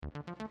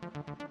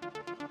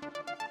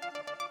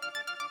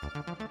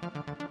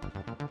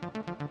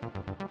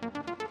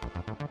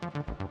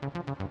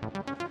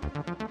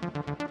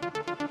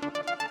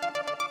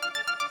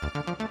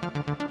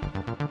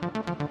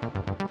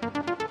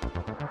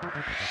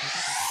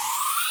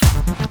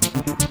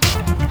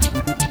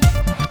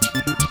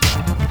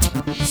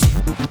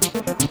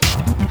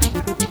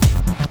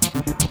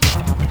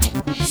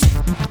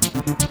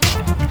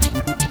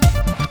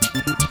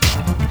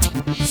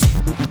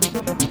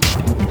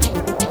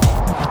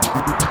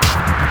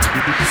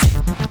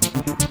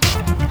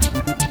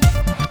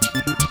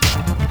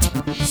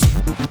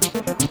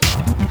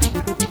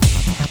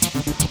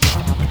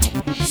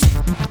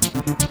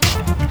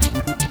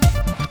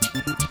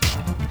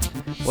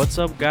What's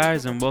up,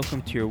 guys, and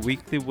welcome to your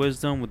weekly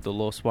wisdom with the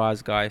Los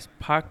Wise Guys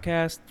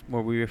podcast,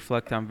 where we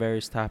reflect on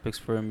various topics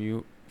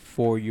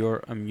for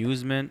your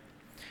amusement.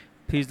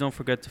 Please don't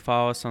forget to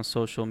follow us on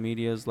social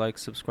medias, like,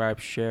 subscribe,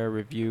 share,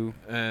 review.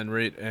 And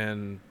rate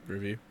and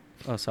review.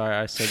 Oh, sorry,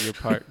 I said your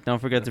part. Don't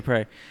forget to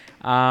pray.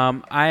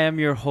 I am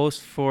your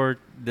host for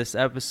this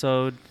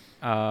episode,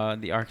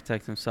 the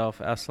architect himself,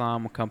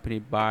 Aslam,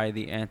 accompanied by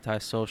the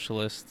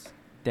anti-socialist,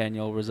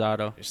 Daniel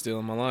Rosado. You're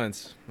stealing my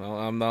lines. Well,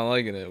 I'm not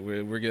liking it.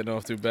 We're getting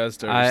off to a bad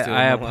start.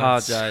 I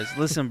apologize.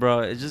 Listen,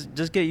 bro,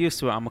 just get used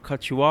to it. I'm gonna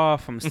cut you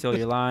off. I'm gonna steal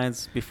your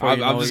lines before I'm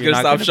you know just you're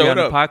gonna not stop gonna be on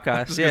showing the up. podcast.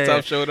 I'm just gonna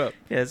stop showing up.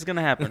 Yeah, it's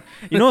gonna happen.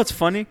 You know what's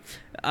funny?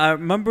 I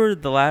remember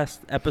the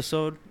last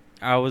episode.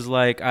 I was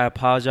like, I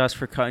apologize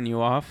for cutting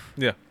you off.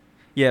 Yeah.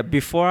 Yeah.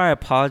 Before I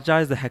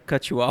apologized, I had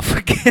cut you off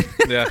again.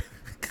 Yeah.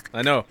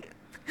 I know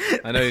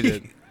you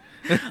did.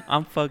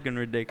 I'm fucking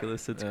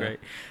ridiculous. It's great.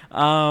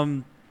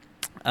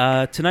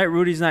 Tonight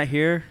Rudy's not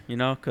here,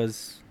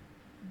 because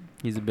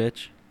he's a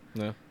bitch.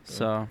 No.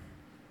 So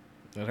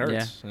It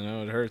hurts. You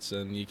know, it hurts,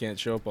 and you can't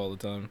show up all the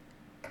time.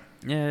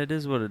 yeah, it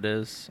is what it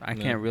is. I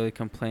Yeah. can't really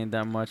complain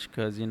that much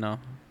because you know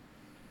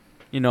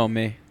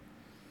me.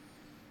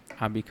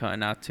 I'll be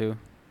cutting out too.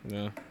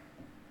 Yeah.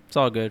 It's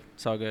all good.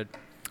 It's all good.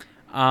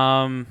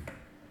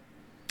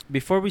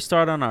 Before we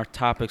start on our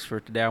topics for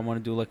today, I want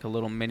to do like a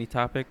little mini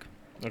topic.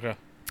 Okay.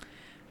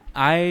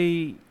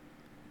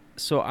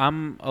 So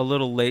I'm a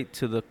little late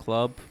to the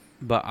club,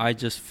 but I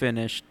just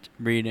finished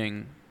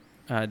reading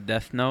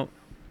Death Note,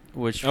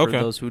 which for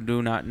those who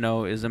do not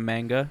know is a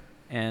manga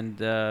and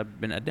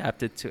been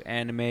adapted to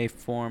anime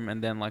form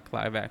and then like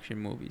live action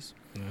movies.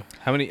 Yeah.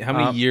 How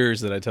many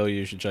years did I tell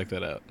you should check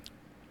that out?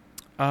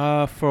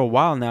 For a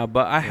while now,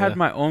 but I had Yeah.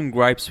 my own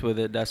gripes with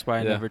it. That's why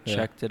I Yeah, never yeah.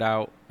 checked it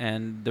out.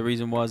 And the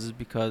reason is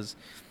because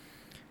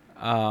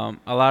a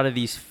lot of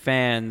these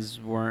fans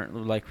weren't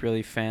like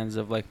really fans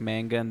of like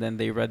manga, and then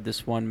they read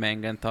this one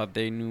manga and thought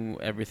they knew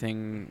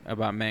everything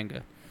about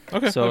manga.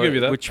 Okay, So I'll give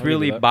you that. which I'll give you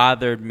really that.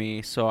 bothered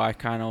me. So I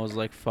kind of was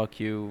like, "Fuck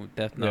you,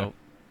 Death Yeah. Note."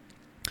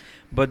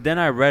 But then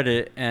I read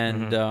it,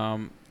 and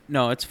Mhm.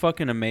 no, it's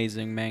fucking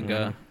amazing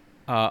manga.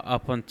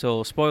 Up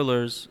until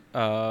spoilers,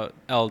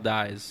 L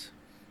dies.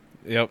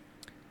 Yep.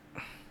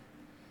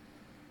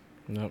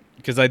 Nope.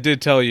 Because I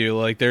did tell you,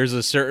 like, there's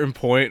a certain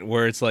point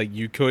where it's like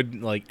you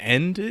could like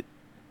end it,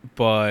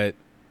 but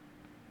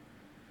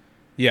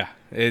yeah,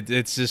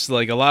 it's just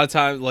like a lot of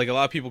times, like a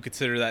lot of people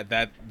consider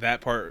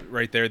that part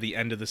right there the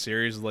end of the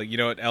series. Like, you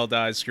know what, L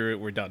dies, screw it,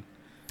 we're done.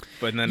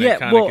 But then it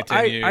kind of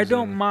continues. I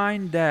don't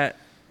mind that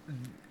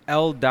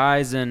L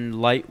dies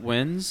and Light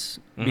wins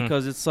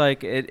because it's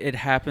like it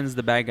happens.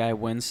 The bad guy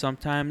wins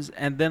sometimes,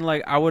 and then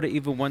like I would have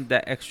even won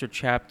that extra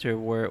chapter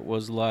where it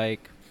was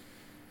like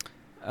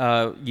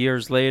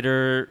years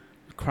later,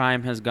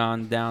 crime has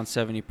gone down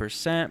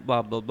 70%.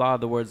 Blah blah blah.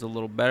 The word's a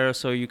little better,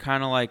 so you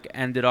kind of like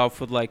ended off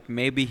with like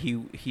maybe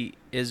he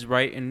is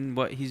right in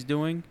what he's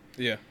doing.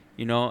 Yeah.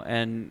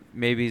 And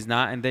maybe he's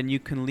not, and then you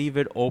can leave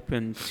it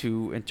open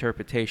to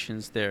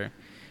interpretations there.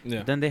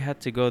 Yeah. Then they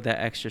had to go that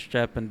extra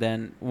step, and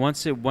then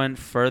once it went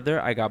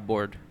further, I got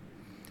bored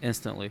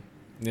instantly.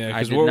 Yeah, I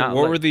because did what not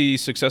were like- the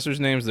successors'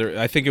 names? There,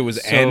 I think it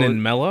was So- N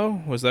and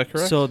Mello. Was that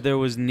correct? So there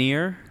was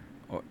Nier,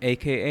 or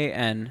AKA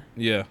N,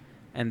 yeah,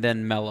 and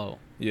then Mello,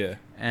 yeah,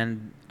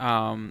 and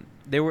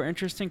they were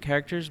interesting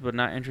characters, but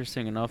not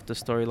interesting enough. The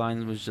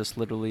storyline was just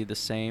literally the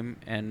same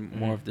and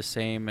more of the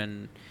same,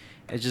 and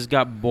it just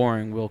got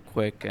boring real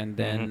quick. And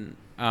then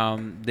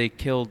they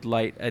killed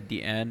Light at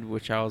the end,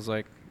 which I was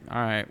like, all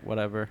right,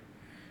 whatever.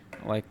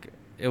 Like,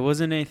 it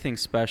wasn't anything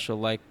special.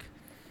 Like,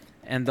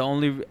 and the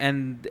only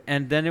and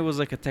then it was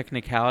like a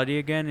technicality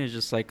again. It's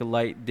just like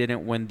Light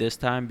didn't win this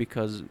time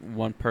because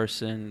one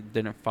person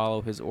didn't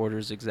follow his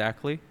orders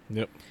exactly.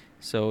 Yep.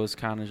 So it was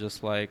kind of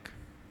just like,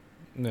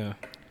 yeah.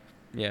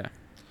 yeah.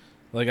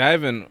 Like, I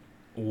haven't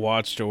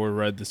watched or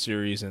read the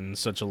series in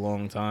such a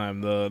long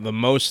time. The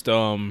most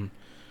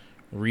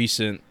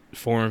recent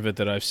form of it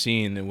that I've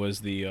seen, it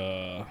was the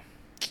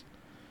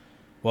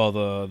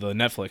the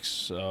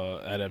Netflix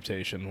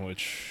adaptation,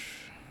 which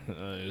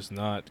is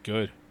not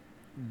good.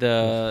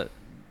 The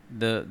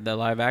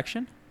live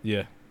action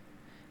Yeah.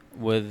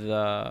 with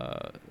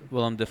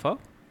Willem Dafoe.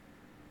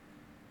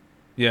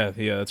 Yeah,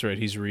 that's right.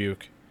 He's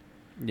Ryuk.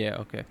 Yeah.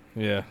 Okay.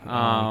 Yeah.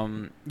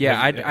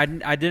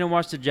 I didn't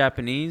watch the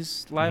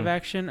Japanese live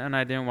action, and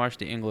I didn't watch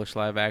the English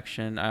live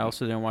action. I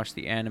also didn't watch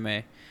the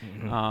anime.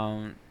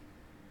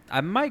 I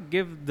might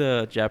give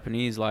the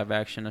Japanese live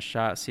action a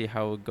shot, see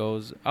how it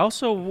goes.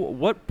 Also,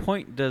 what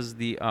point does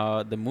the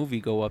movie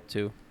go up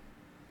to?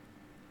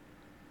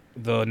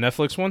 The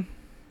Netflix one?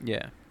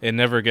 Yeah. It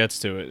never gets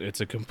to it. It's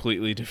a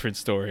completely different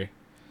story.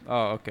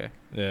 Oh, okay.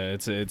 Yeah,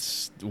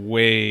 it's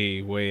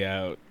way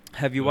out.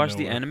 Have you watched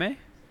the anime?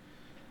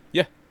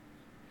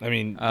 I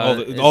mean,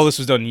 Is- all this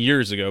was done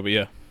years ago, but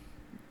yeah.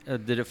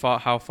 Did it fall?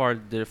 How far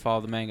did it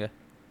follow the manga?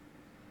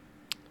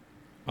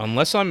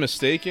 Unless I'm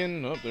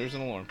mistaken, oh, there's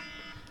an alarm.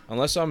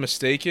 Unless I'm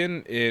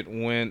mistaken, it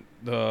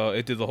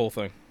did the whole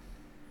thing.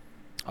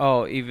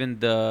 Oh, even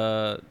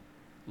the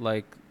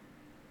like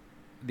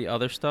the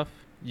other stuff?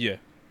 Yeah.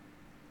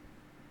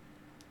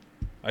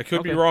 I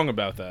could be Okay. wrong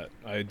about that.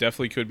 I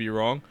definitely could be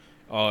wrong.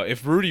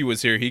 If Rudy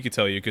was here, he could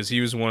tell you because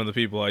he was one of the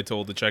people I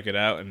told to check it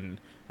out, and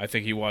I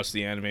think he watched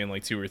the anime in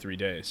like 2 or 3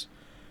 days.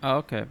 Oh,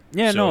 okay.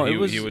 Yeah, So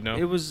no, he would know?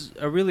 it was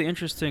a really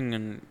interesting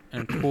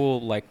and cool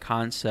like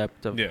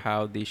concept of Yeah.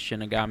 how these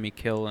Shinigami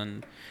kill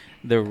and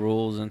their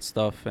rules and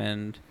stuff,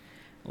 and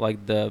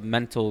like the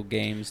mental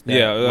games that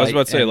Yeah, I was Light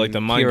about to say and like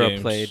the mind Kira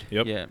games. played.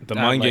 Yep. Yeah, The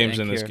mind Light games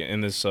and in this Kira.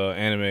 in this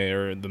anime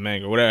or the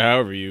manga, whatever,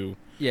 however you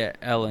Yeah,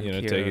 L and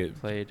take Kira it.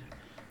 played.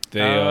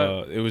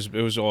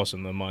 it was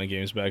awesome, the mind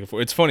games back and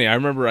forth. It's funny. I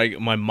remember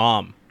my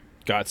mom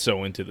got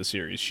so into the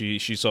series. She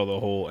saw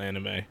the whole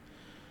anime.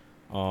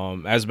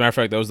 As a matter of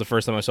fact, that was the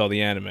first time I saw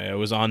the anime. It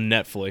was on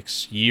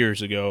Netflix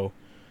years ago.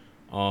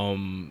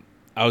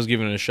 I was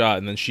giving it a shot,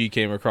 and then she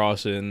came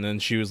across it, and then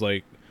she was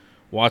like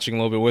watching a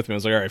little bit with me. I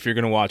was like, all right, if you're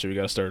gonna watch it, we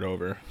gotta start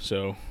over.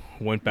 So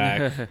went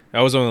back.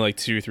 I was only like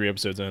 2 or 3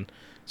 episodes in,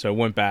 so I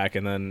went back,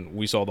 and then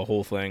we saw the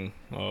whole thing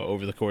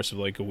over the course of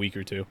like a week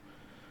or two.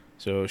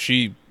 So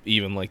she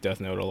even liked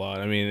Death Note a lot.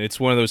 I mean, it's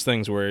one of those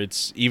things where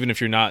it's, even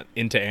if you're not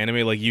into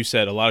anime, like you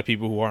said, a lot of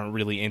people who aren't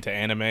really into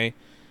anime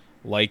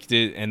liked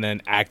it and then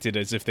acted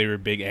as if they were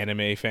big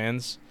anime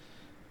fans.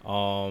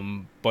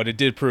 But it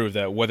did prove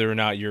that whether or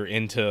not you're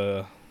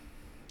into,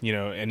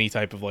 any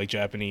type of like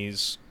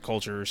Japanese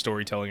culture or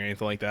storytelling or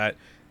anything like that,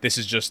 this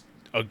is just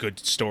a good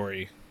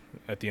story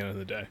at the end of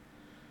the day.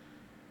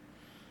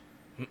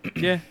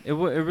 Yeah, it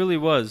really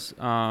was.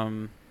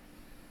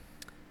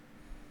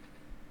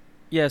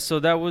 Yeah, so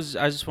that was.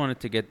 I just wanted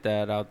to get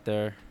that out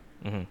there.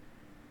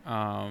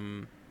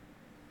 Mm-hmm.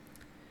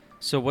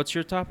 So what's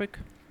your topic?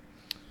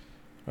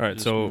 All right,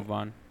 Just so move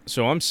on.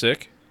 so I'm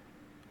sick.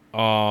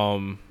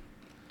 And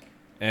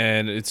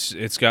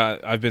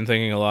I've been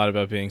thinking a lot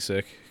about being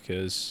sick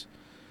because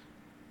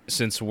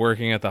since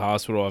working at the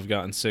hospital, I've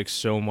gotten sick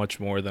so much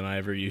more than I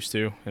ever used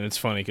to. And it's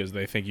funny because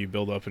they think you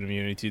build up an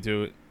immunity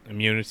to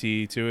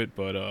it,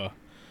 but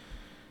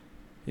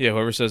yeah,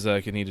 whoever says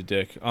that can eat a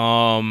dick.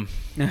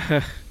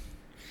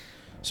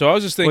 So I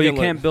was just thinking, Well,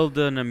 you can't build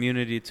an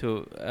immunity to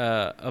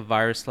a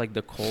virus like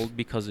the cold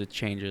because it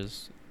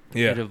changes.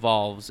 Yeah. It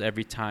evolves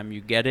every time you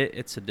get it.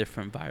 It's a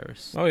different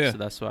virus. Oh, yeah. So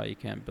that's why you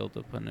can't build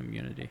up an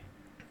immunity.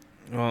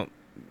 Well,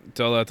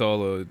 tell that to all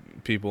the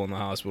people in the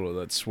hospital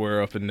that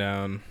swear up and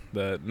down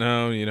that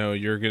no,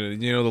 you're gonna,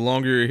 the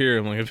longer you're here.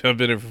 I'm like, I've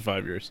been here for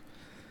 5 years.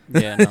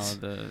 Yeah,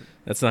 no,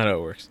 That's not how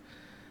it works.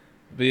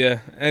 But yeah,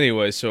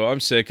 anyway, so I'm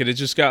sick, and it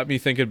just got me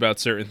thinking about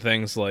certain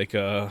things like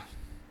the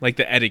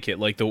etiquette,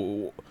 like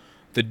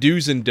the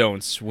do's and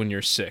don'ts when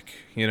you're sick.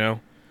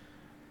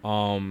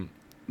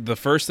 The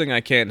first thing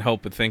I can't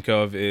help but think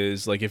of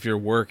is like if you're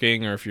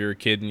working or if you're a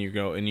kid and you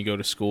go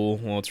to school.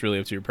 Well, it's really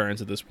up to your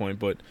parents at this point,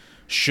 but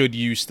should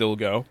you still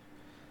go?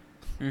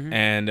 Mhm.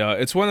 And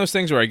it's one of those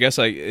things where I guess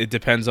it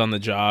depends on the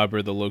job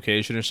or the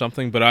location or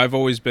something. But I've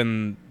always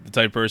been the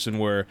type of person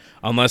where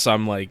unless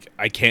I'm like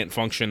I can't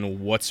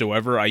function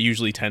whatsoever, I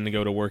usually tend to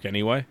go to work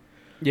anyway.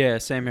 Yeah,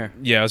 same here.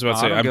 Yeah, I was about to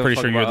I say don't I'm give a pretty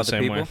fuck sure you're about the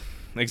other same way. people.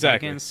 I'm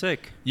Exactly. getting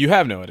sick. You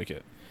have no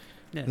etiquette.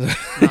 Yeah.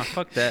 Nah,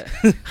 fuck that.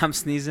 I'm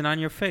sneezing on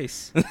your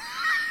face. You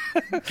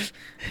just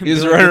Be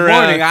like, run "Good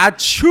around. morning,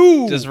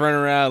 achoo!" Just run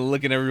around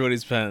licking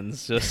everybody's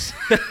pens. Just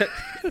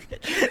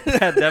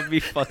That'd be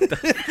fucked up.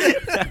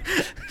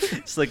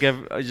 It's like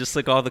just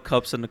like all the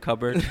cups in the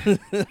cupboard. so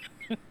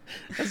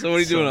what are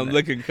you So doing? I'm nice.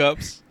 licking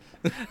cups.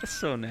 That's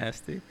so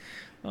nasty.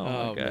 Oh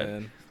my god.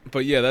 Man.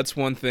 But yeah, that's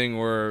one thing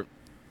where,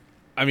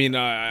 I mean,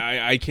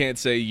 I can't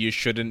say you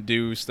shouldn't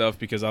do stuff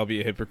because I'll be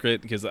a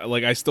hypocrite because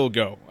like I still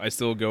go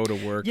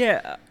to work.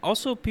 Yeah.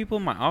 Also, people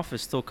in my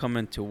office still come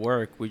into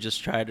work. We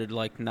just try to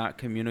like not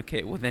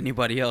communicate with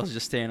anybody else.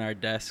 Just stay in our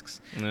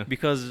desks Yeah.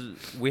 because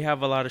we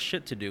have a lot of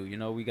shit to do.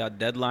 We got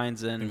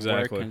deadlines and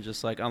Exactly. work, and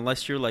just like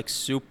unless you're like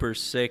super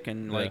sick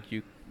and Yeah. like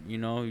you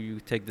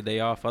take the day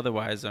off.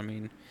 Otherwise, I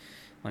mean,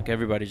 like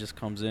everybody just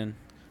comes in.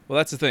 Well,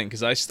 that's the thing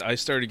because I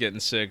started getting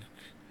sick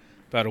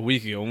about a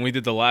week ago. When we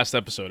did the last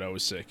episode, I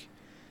was sick.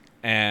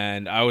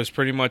 And I was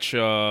pretty much, it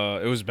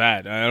was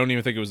bad. I don't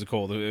even think it was the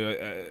cold.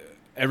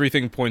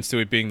 Everything points to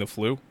it being the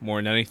flu more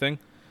than anything.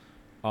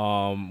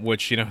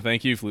 Which,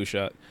 thank you, flu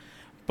shot.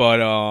 But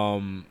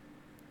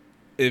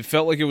it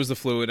felt like it was the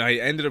flu, and I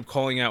ended up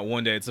calling out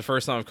one day. It's the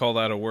first time I've called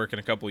out of work in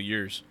a couple of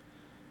years.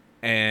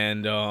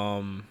 And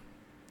I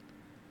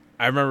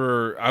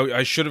remember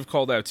I should have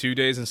called out 2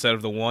 days instead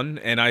of the one,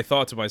 and I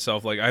thought to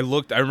myself, like, I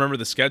remember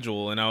the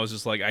schedule, and I was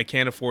just like, I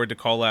can't afford to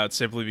call out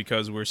simply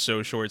because we're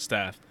so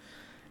short-staffed.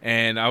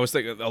 And I was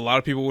thinking a lot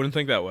of people wouldn't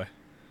think that way.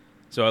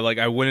 So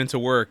I went into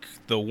work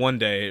the one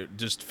day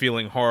just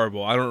feeling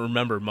horrible. I don't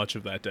remember much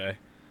of that day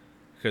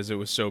because it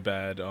was so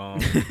bad.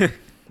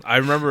 I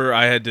remember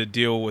I had to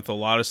deal with a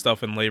lot of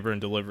stuff in labor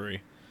and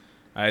delivery.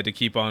 I had to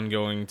keep on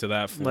going to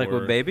that floor. Like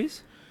with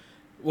babies?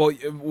 Well,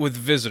 with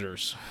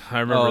visitors. I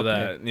remember okay.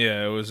 that.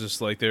 Yeah, it was just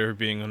like they were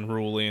being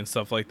unruly and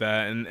stuff like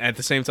that. And at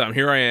the same time,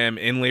 here I am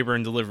in labor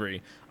and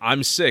delivery.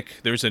 I'm sick.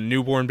 There's a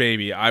newborn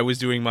baby. I was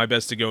doing my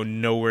best to go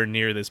nowhere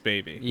near this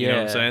baby. You know what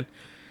I'm Yeah. saying?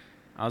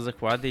 I was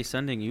like, why are they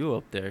sending you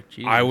up there?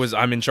 Jesus.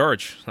 I'm in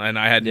charge, and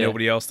I had Yeah.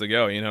 nobody else to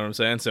go. You know what I'm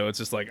saying? So it's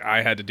just like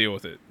I had to deal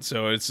with it.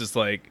 So it's just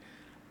like,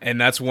 and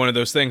that's one of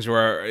those things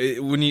where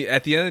when you,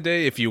 at the end of the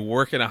day, if you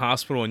work in a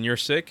hospital and you're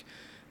sick,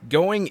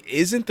 going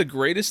isn't the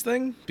greatest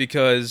thing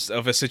because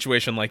of a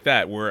situation like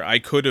that where I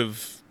could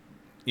have,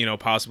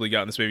 possibly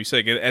gotten this baby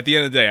sick. At the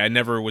end of the day, I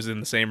never was in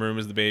the same room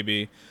as the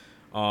baby.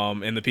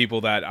 And the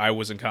people that I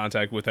was in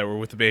contact with that were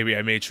with the baby,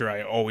 I made sure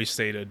I always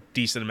stayed a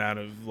decent amount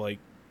of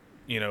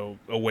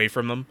away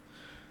from them.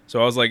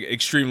 So I was like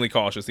extremely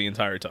cautious the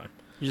entire time.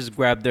 You just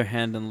grab their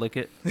hand and lick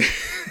it.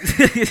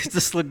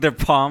 Just lick their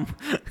palm.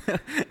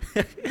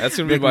 That's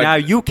gonna be like, now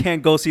you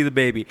can't go see the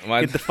baby.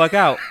 Get the fuck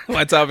out.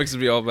 My topics would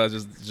be all about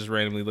just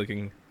randomly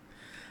licking.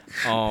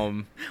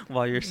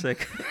 While you're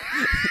sick.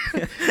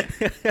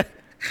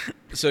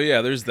 So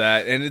yeah, there's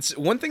that, and it's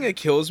one thing that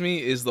kills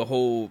me is the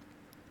whole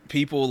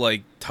people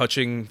like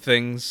touching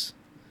things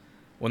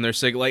when they're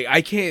sick. Like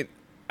I get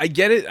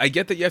it. I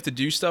get that you have to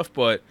do stuff,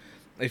 but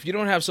if you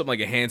don't have something like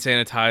a hand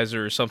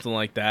sanitizer or something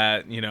like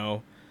that,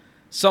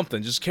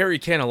 something, just carry a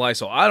can of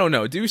Lysol. I don't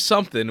know. Do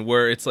something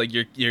where it's like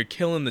you're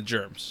killing the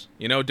germs.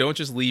 Don't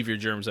just leave your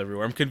germs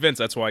everywhere. I'm convinced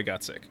that's why I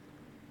got sick.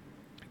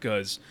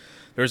 Because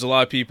there's a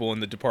lot of people in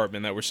the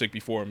department that were sick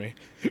before me.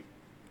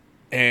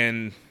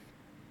 And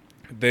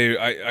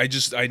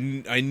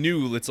I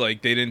knew it's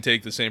like they didn't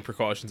take the same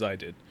precautions I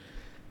did.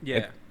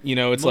 Yeah. It's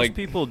Most like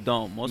people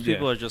don't. Most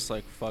people are just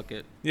like, fuck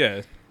it.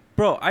 Yeah.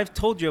 Bro, I've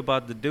told you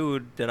about the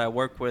dude that I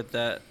work with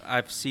that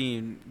I've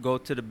seen go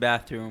to the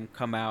bathroom,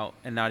 come out,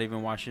 and not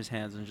even wash his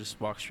hands and just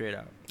walk straight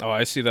out. Oh,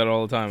 I see that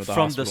all the time at the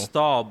From hospital. the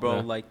stall, bro,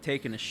 Yeah. like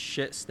taking a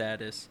shit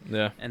status.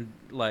 Yeah. And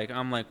like,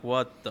 I'm like,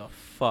 what the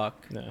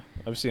fuck? Yeah.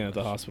 I've seen it at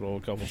the hospital a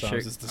couple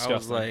times. It's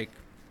disgusting.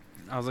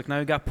 I was like, now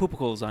you got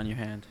poopicles on your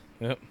hand.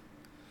 Yep.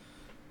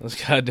 Those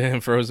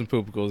goddamn frozen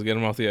poopicles. Get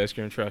them off the ice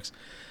cream trucks.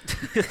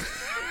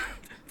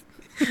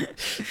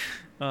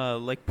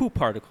 Like poop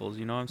particles,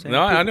 you know what I'm saying? No,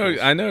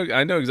 Poopicles.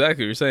 I know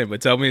exactly what you're saying,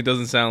 but tell me it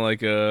doesn't sound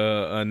like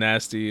a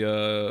nasty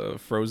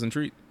frozen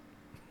treat.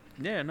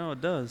 Yeah, no,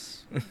 it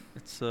does.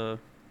 It's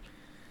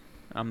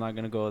I'm not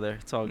gonna go there.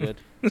 It's all good.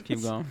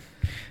 Keep going.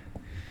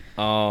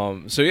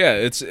 So yeah,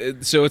 it's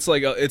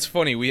like it's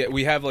funny.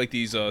 We have like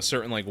these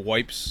certain like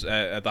wipes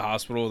at the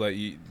hospital that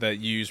you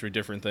use for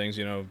different things.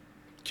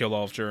 Kill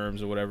off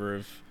germs or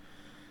whatever.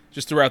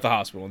 Just throughout the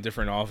hospital in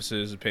different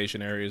offices,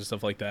 patient areas,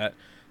 stuff like that.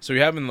 So we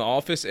have them in the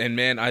office, and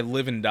man, I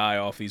live and die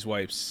off these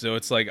wipes. So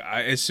it's like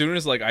as soon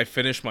as like I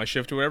finish my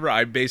shift or whatever,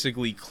 I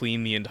basically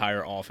clean the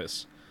entire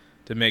office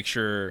to make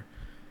sure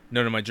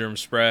none of my germs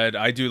spread.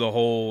 I do the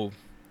whole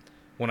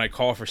when I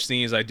cough or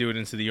sneeze, I do it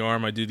into the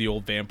arm. I do the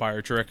old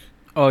vampire trick.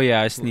 Oh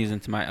yeah, I sneeze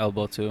into my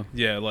elbow too.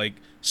 Yeah, like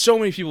so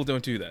many people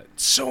don't do that.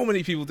 So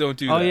many people don't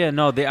do that. Oh yeah,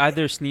 no, they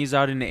either sneeze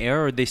out in the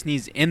air or they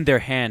sneeze in their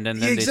hand and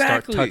then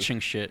Exactly. they start touching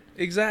shit.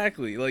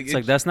 Exactly. It's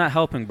like that's not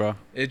helping, bro.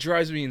 It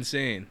drives me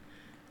insane.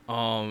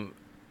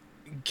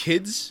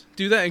 Kids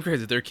do that, and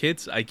granted, they're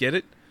kids. I get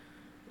it.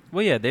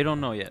 Well, yeah, they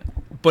don't know yet.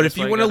 But That's if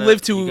you why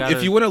want to you gotta-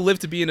 if you want to live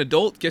to be an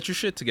adult, get your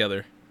shit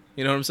together.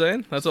 You know what I'm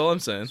saying? That's all I'm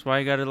saying. That's why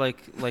you gotta like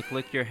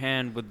lick your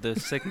hand with the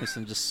sickness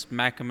and just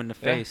smack them in the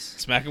Yeah. face.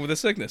 Smack them with the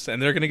sickness,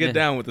 and they're gonna get Yeah.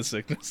 down with the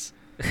sickness.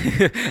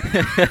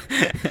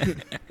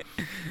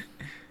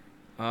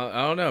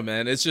 I don't know,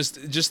 man. It's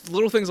just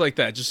little things like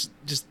that. Just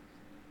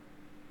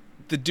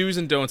the do's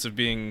and don'ts of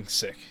being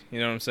sick. You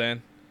know what I'm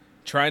saying?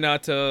 Try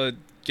not to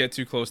get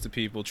too close to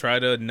people. Try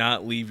to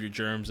not leave your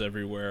germs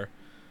everywhere.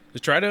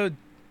 Just try to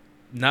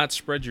not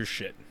spread your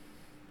shit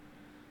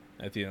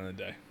at the end of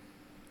the day.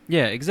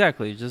 Yeah,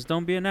 exactly. Just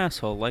don't be an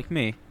asshole like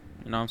me.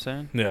 You know what I'm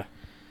saying? Yeah.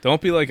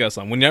 Don't be like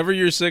Islam. Whenever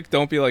you're sick,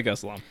 don't be like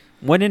Islam.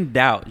 When in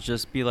doubt,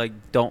 just be like,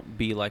 don't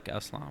be like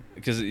Islam.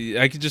 Because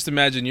I could just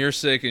imagine you're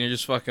sick and you're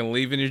just fucking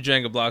leaving your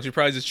Jenga blocks. You're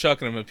probably just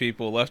chucking them at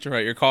people left and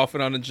right. You're coughing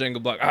on a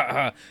Jenga block,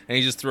 and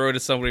you just throw it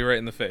at somebody right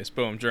in the face.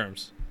 Boom,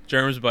 germs.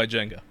 Germs by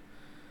Jenga.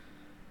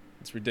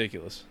 It's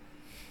ridiculous.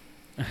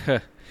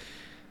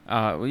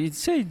 Well, you'd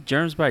say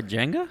germs by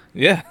Jenga?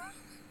 Yeah.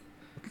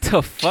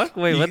 The fuck?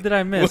 Wait, what did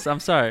I miss? I'm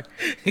sorry.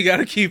 You got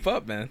to keep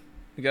up, man.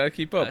 You got to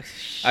keep up.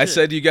 I Shit.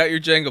 said you got your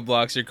Jenga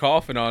blocks. You're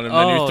coughing on them,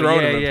 and Oh, you're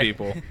throwing yeah, them yeah. at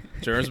people.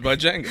 Germs by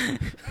Jenga.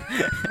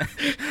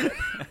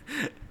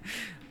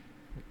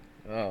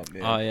 Oh,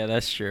 man. Oh yeah,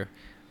 that's true.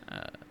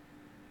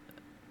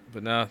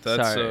 But no,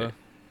 that's Sorry.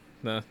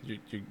 no, you're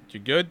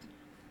good.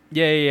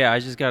 Yeah. I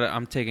just gotta.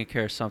 I'm taking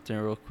care of something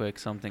real quick.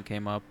 Something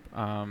came up.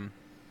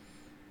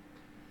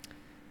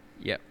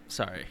 Yeah.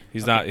 Sorry.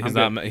 He's Okay, not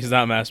I'm good. he's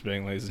not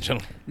masturbating, ladies and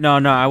gentlemen. No.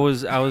 I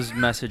was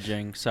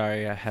messaging.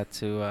 Sorry, I had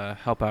to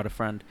help out a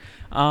friend.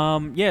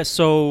 Yeah.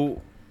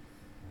 So.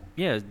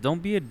 Yeah.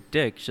 Don't be a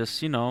dick. Just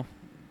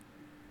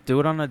do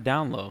it on a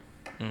down low.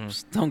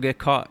 Just don't get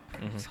caught.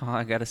 That's all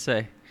I gotta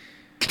say.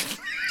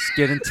 Just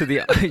get into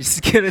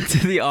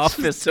the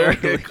office Don't early.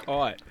 get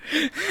caught.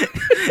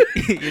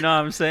 You know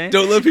what I'm saying?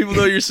 Don't let people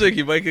know you're sick.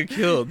 You might get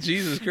killed.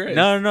 Jesus Christ.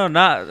 No,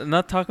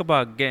 not talk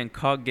about getting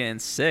caught getting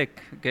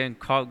sick, getting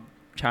caught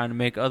trying to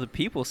make other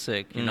people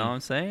sick. You know what I'm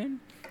saying?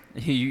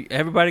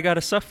 Everybody got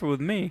to suffer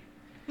with me.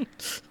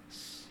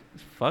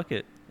 fuck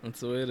it. That's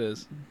the way it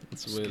is.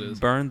 That's the way it is.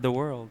 Burn the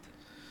world.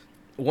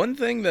 One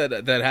thing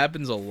that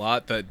happens a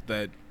lot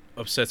that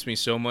upsets me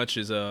so much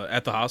is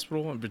at the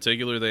hospital in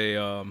particular, they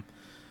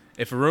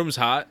if a room's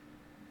hot,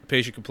 the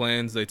patient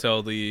complains, they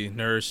tell the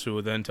nurse, who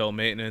would then tell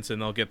maintenance,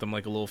 and they'll get them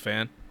like a little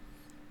fan.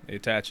 They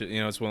attach it,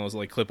 it's one of those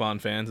like clip-on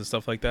fans and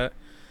stuff like that.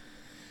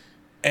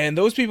 And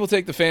those people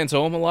take the fans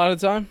home a lot of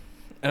the time.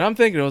 And I'm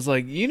thinking, I was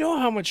like, you know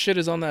how much shit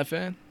is on that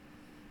fan?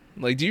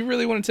 Like, do you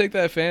really want to take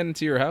that fan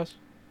into your house?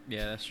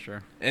 Yeah, that's true.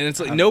 And it's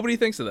like, nobody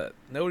thinks of that.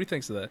 Nobody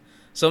thinks of that.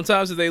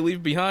 Sometimes if they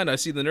leave behind, I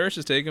see the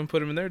nurses take them, put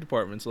them in their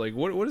departments. Like,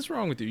 what is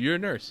wrong with you? You're a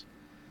nurse.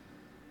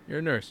 You're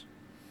a nurse.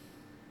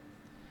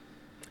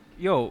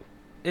 Yo,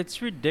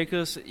 it's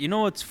ridiculous. You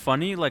know what's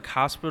funny? Like,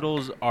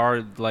 hospitals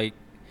are, like,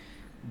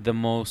 the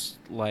most,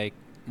 like,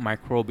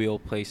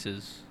 microbial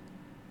places.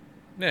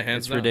 Yeah,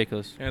 hands down. It's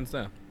ridiculous. Hands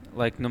down.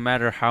 Like, no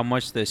matter how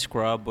much they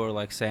scrub or,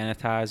 like,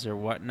 sanitize or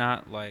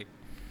whatnot, like,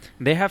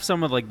 they have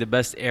some of, like, the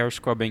best air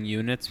scrubbing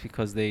units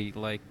because they,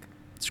 like,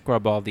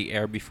 scrub all the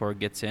air before it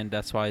gets in.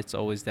 That's why it's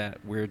always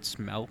that weird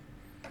smell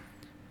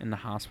in the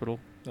hospital.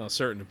 No,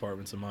 certain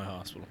departments in my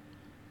hospital.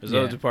 There's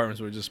other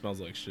departments where it just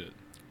smells like shit.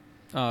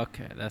 Oh,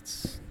 okay,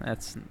 that's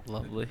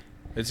lovely.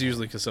 It's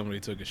usually because somebody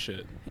took a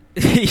shit.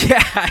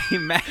 Yeah, I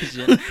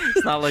imagine.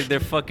 It's not like they're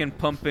fucking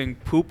pumping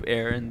poop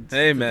air in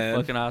the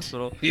fucking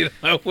hospital.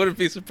 I wouldn't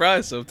be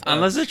surprised sometimes.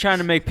 Unless they're trying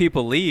to make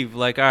people leave.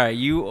 Like, all right,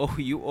 you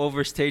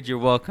overstayed your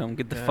welcome.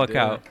 Get the fuck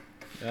out.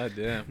 God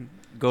damn.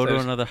 Go to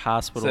another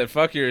hospital. Said,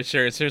 fuck your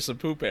insurance. Here's some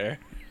poop air.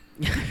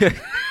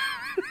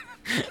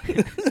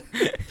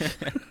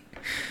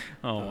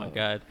 Oh, my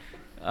God.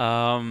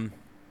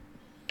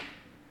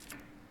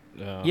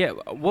 Yeah,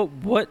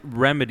 what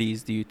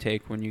remedies do you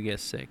take when you get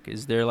sick?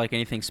 Is there like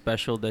anything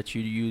special that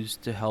you use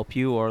to help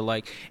you, or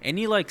like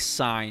any like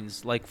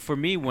signs? Like for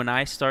me, when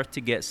I start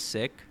to get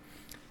sick,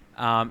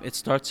 it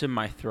starts in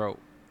my throat.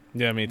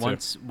 Yeah, me too.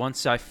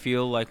 Once I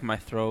feel like my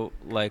throat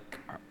like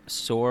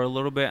sore a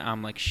little bit,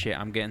 I'm like, shit,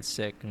 I'm getting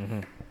sick.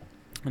 Mm-hmm.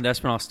 And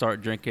that's when I'll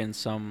start drinking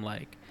some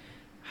like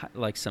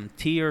some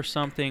tea or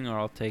something, or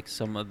I'll take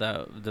some of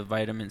the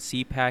vitamin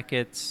C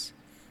packets,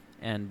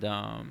 and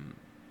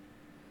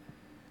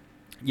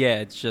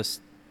yeah, it's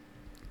just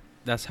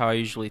that's how I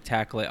usually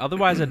tackle it.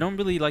 Otherwise, I don't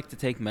really like to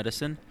take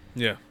medicine.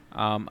 Yeah.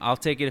 I'll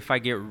take it if I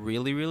get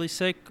really, really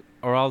sick,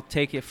 or I'll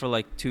take it for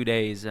like 2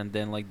 days, and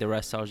then like the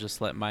rest I'll just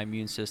let my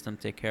immune system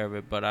take care of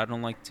it. But I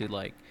don't like to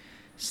like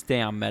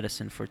stay on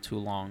medicine for too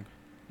long.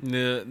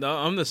 Yeah, no,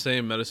 I'm the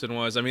same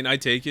medicine-wise. I mean, I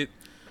take it.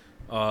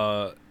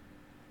 What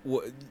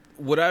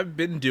I've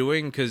been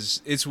doing,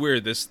 because it's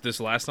weird,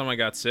 this last time I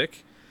got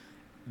sick,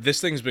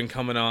 this thing's been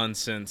coming on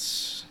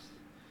since...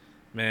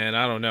 Man,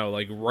 I don't know,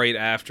 like right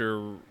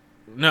after...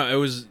 No, it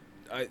was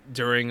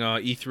during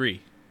E3.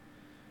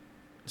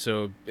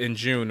 So in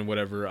June or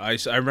whatever. I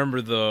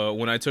remember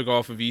when I took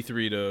off of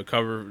E3 to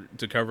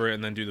cover it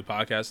and then do the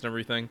podcast and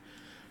everything.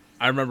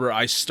 I remember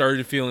I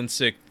started feeling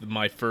sick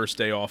my first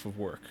day off of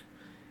work.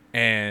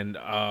 And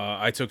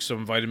I took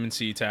some vitamin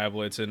C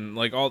tablets and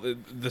like all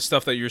the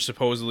stuff that you're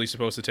supposedly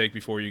supposed to take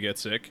before you get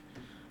sick.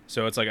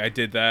 So it's like I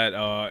did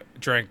that,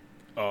 drank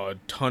a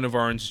ton of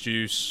orange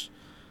juice.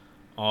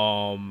 Ate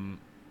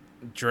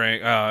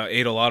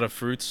a lot of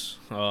fruits,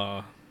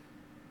 because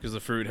the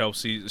fruit helps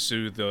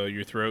soothe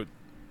your throat.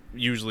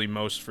 Usually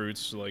most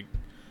fruits, like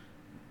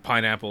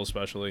pineapple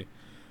especially.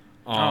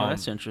 Oh,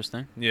 that's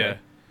interesting. Yeah. Okay.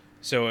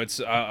 So it's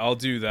I'll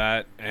do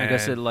that. And I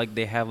guess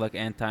they have like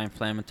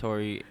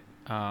anti-inflammatory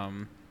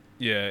yeah,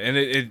 and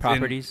it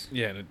properties.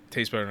 And it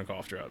tastes better than a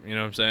cough drop. You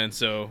know what I'm saying?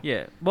 So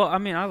yeah. Well, I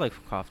mean, I like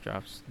cough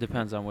drops.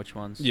 Depends on which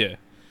ones. Yeah.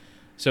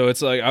 So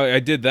it's like I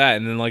did that,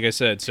 and then like I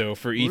said, so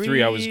for E3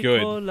 Ricola. I was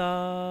good.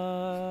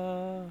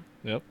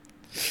 Yep.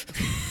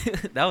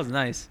 That was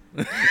nice.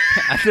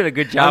 I did a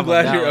good job.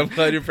 I'm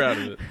glad you're proud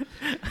of it.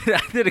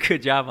 I did a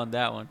good job on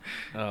that one.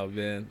 Oh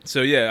man.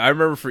 So yeah, I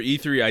remember for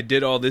E3 I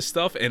did all this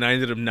stuff, and I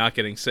ended up not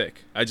getting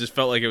sick. I just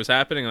felt like it was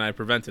happening, and I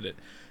prevented it.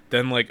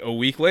 Then like a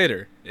week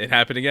later, it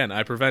happened again.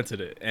 I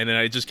prevented it, and then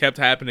it just kept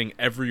happening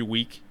every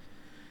week.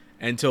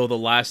 Until the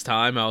last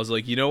time I was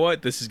like, you know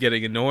what, this is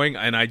getting annoying,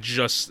 and I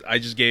just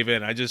gave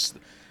in. I just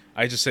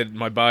said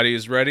my body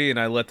is ready, and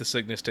I let the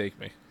sickness take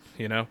me,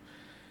 you know.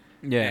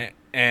 Yeah.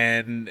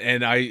 And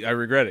I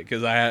regret it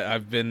because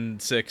I've been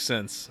sick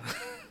since.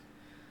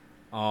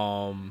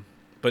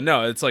 But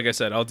no, it's like I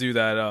said, I'll do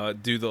that. A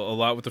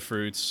lot with the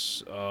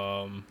fruits.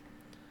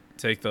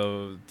 Take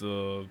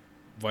the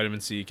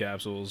vitamin C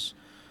capsules.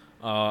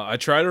 I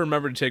try to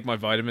remember to take my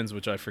vitamins,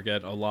 which I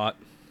forget a lot.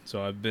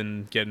 So I've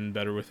been getting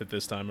better with it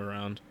this time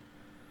around.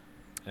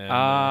 And,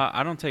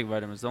 I don't take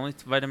vitamins. The only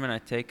vitamin I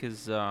take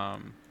is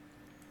vitamin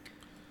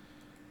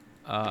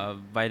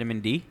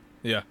D.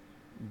 Yeah.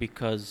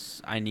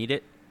 Because I need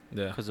it.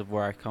 Yeah. Because of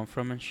where I come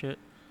from and shit.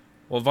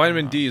 Well,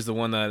 vitamin D is the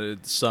one that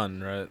it's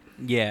sun, right?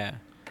 Yeah.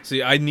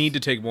 See, I need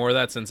to take more of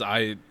that since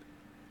I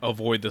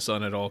avoid the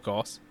sun at all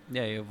costs.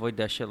 Yeah, you avoid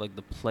that shit like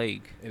the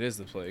plague. It is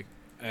the plague.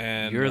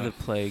 And you're the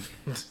plague.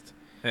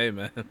 Hey,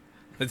 man.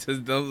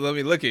 Just don't let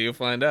me look at you. You'll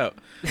find out.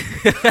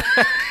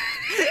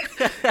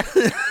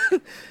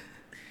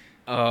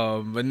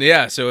 But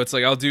yeah, so it's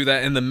like I'll do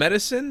that. And the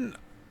medicine,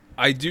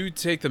 I do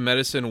take the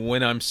medicine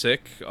when I'm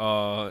sick.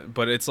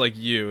 But it's like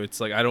it's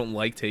like I don't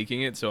like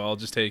taking it, so I'll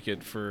just take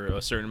it for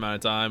a certain amount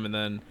of time, and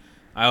then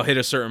I'll hit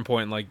a certain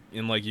point. Like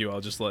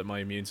I'll just let my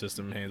immune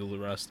system handle the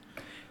rest.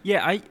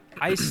 Yeah,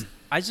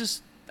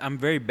 I'm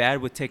very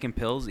bad with taking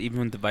pills, even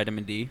with the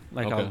vitamin D.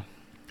 Like Okay.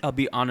 I'll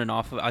be on and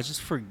off of it. I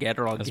just forget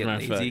or I'll As a get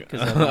matter of lazy. fact,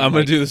 Cause I'm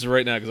gonna do this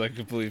right now because I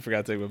completely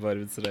forgot to take my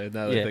vitamins today.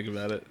 Now that Yeah. I think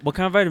about it, What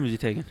kind of vitamins are you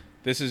taking?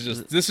 this is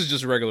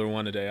just regular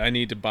one a day. I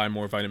need to buy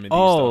more vitamin D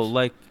Oh,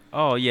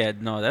 stuff. yeah,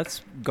 no,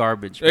 that's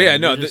garbage. Oh, yeah,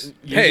 man. no. You're just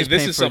This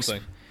paying is for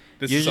something.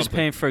 You're just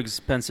paying for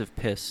expensive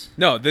piss,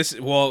 No,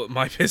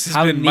 my piss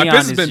How has neon been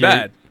is your-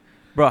 bad.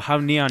 bro. How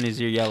neon is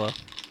your yellow?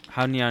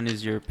 How neon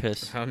is your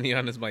piss? How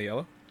neon is my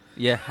yellow?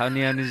 Yeah, how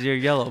neon is your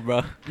yellow,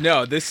 bro?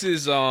 No, this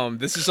is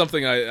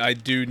something I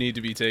do need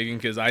to be taking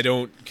because I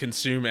don't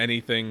consume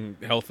anything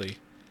healthy.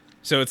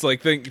 So it's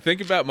like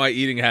think about my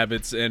eating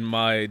habits and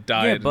my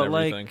diet but and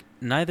everything. like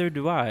neither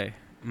do I.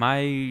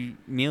 My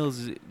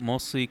meals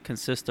mostly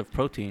consist of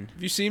protein.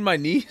 Have you seen my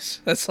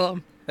knees?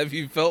 Have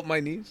you felt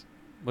my knees?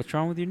 What's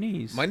wrong with your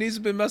knees? My knees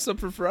have been messed up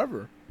for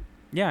forever.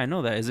 Yeah, I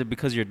know that. Is it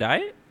because of your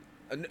diet?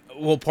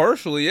 Well,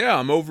 partially, yeah.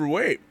 I'm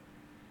overweight.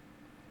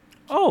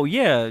 Oh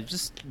yeah,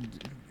 just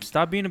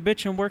stop being a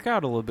bitch and work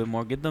out a little bit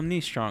more. Get them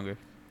knees stronger.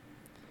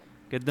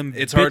 Get them.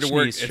 It's hard bitch to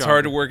work. knees It's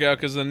hard to stronger. work out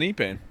because of the knee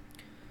pain.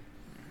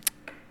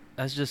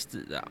 That's just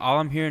all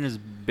I'm hearing is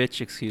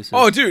bitch excuses.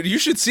 Oh, dude, you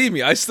should see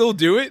me. I still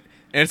do it,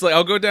 and it's like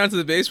I'll go down to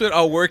the basement,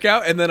 I'll work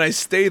out, and then I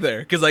stay there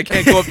because I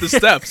can't go up the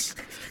steps.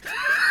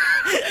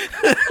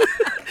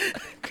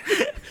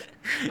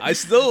 I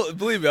still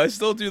believe me. I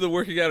still do the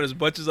working out as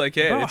much as I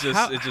can. Bro, it just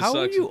how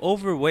are sucks. you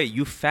overweight?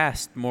 You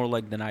fast more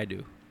like than I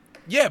do.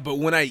 Yeah, but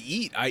when I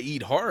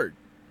eat hard.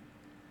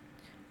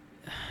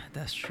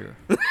 That's true.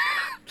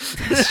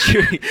 That's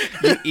true.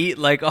 You eat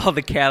like all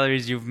the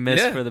calories you've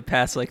missed Yeah. for the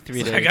past like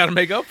 3 days. I gotta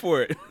make up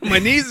for it. My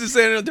knees are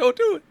saying, "Don't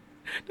do it,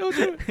 don't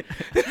do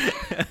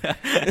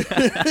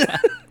it."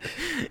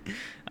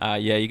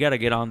 Yeah, you gotta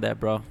get on that,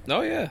 bro.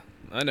 Oh yeah,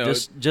 I know.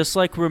 Just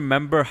like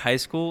remember high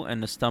school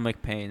and the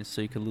stomach pains,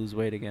 so you could lose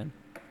weight again.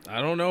 I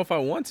don't know if I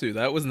want to.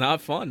 That was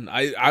not fun.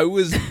 I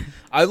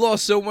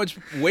lost so much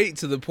weight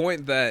to the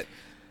point that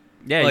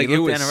Yeah, like you it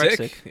looked was anorexic.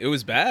 sick. It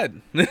was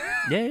bad.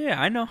 Yeah,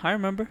 I know. I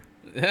remember.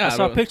 Yeah, I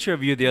saw a picture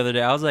of you the other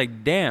day. I was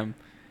like, damn,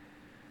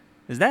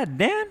 is that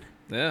Dan?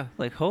 Yeah.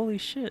 Like, holy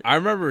shit. I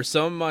remember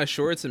some of my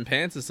shorts and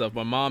pants and stuff.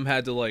 My mom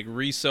had to like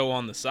re-sew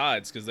on the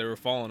sides because they were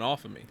falling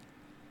off of me.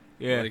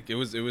 Yeah. Like it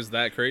was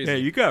that crazy. Yeah,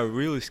 you got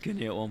really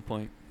skinny at one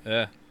point.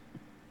 Yeah.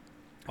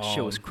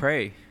 Shit was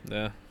cray.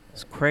 Yeah.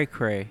 It's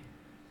cray.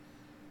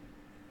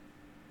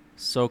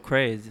 So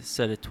crazy.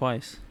 Said it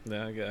twice.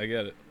 Yeah, I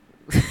get it.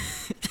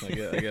 I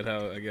get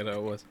how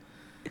it was.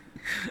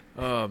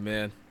 Oh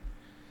man.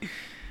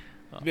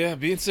 Yeah,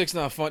 being sick's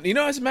not fun. You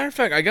know, as a matter of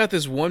fact, I got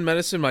this one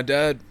medicine. My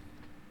dad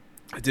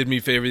did me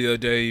a favor the other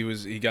day.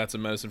 He got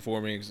some medicine for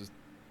me because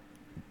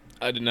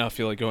I did not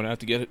feel like going out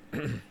to get it.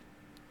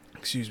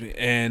 Excuse me.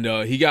 And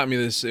he got me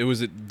this. It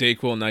was a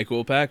Dayquil and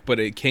NyQuil pack, but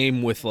it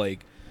came with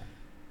like,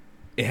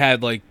 it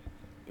had like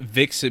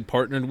Vicks had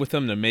partnered with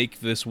them to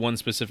make this one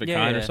specific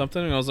kind or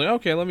something. And I was like,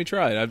 okay, let me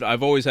try it.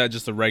 I've always had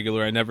just the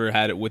regular. I never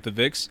had it with the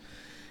Vicks.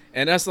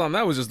 And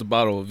that was just a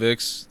bottle of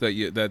Vicks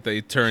that they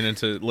turn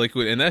into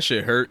liquid, and that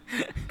shit hurt.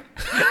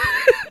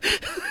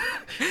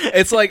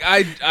 It's like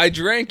I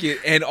drank it,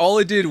 and all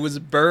it did was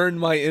burn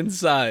my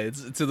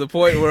insides to the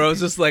point where I was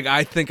just like,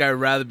 I think I'd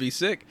rather be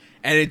sick.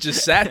 And it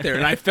just sat there,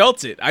 and I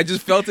felt it. I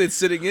just felt it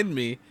sitting in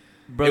me.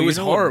 Bro, it was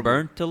you know what horrible.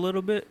 burnt a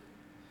little bit?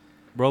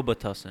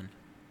 Robitussin.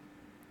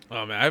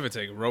 Oh man, I haven't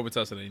taken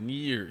Robitussin in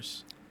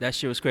years. That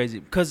shit was crazy.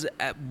 Because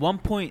at one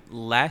point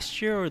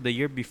last year or the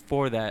year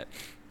before that,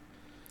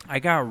 I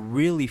got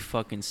really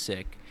fucking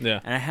sick. Yeah.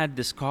 And I had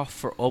this cough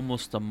for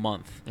almost a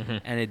month. Mm-hmm.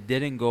 And it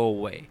didn't go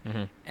away.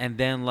 Mm-hmm. And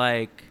then,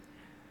 like,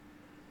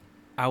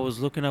 I was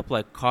looking up,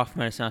 like, cough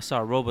medicine. I saw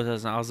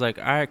Robitussin. I was like,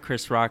 all right,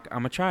 Chris Rock, I'm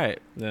going to try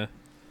it. Yeah.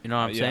 You know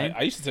what I'm saying?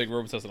 I used to take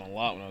Robitussin a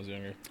lot when I was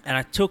younger. And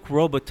I took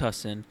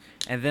Robitussin,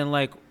 and then,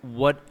 like,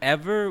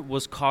 whatever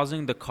was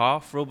causing the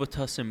cough,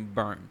 Robitussin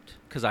burned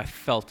because I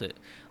felt it.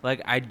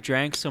 Like, I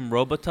drank some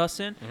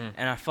Robitussin,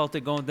 and I felt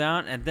it going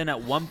down, and then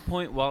at one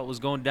point while it was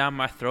going down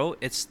my throat,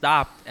 it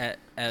stopped at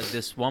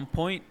this one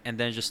point, and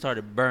then just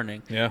started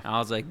burning. Yeah. And I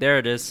was like, there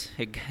it is.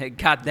 It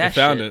got that I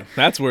found shit. it.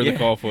 That's where Yeah. the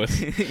cough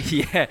was.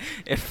 Yeah,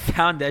 it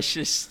found that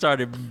shit,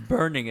 started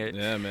burning it.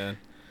 Yeah, man.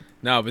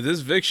 No, but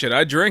this Vicks shit,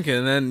 I drink it,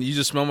 and then you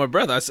just smell my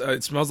breath.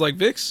 It smells like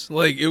Vicks.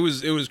 Like, it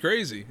was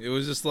crazy. It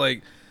was just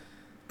like,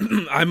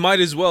 I might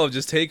as well have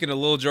just taken a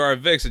little jar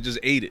of Vicks and just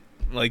ate it.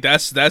 Like,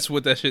 that's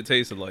what that shit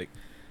tasted like.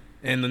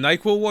 And the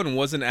NyQuil one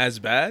wasn't as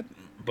bad,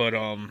 but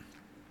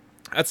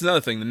that's another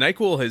thing. The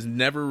NyQuil has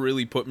never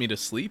really put me to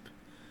sleep.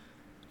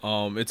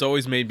 It's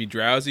always made me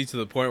drowsy to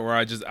the point where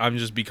I'm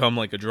just become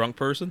like a drunk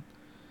person.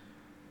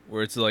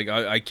 Where it's like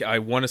I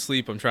want to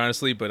sleep, I'm trying to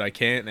sleep, but I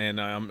can't,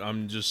 and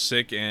I'm just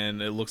sick, and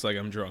it looks like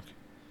I'm drunk.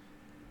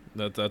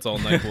 That's all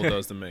NyQuil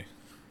does to me.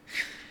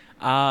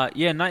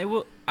 Yeah, not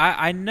well.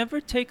 I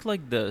never take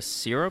like the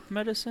syrup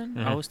medicine.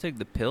 I always take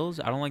the pills.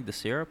 I don't like the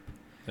syrup.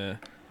 Yeah.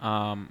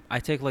 I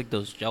take like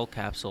those gel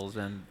capsules,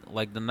 and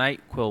like the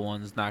NyQuil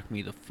ones knock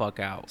me the fuck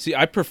out. See,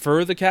 I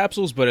prefer the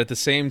capsules, but at the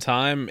same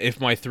time, if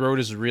my throat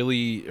is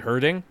really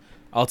hurting,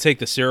 I'll take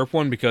the syrup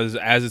one because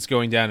as it's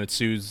going down, it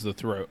soothes the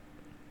throat.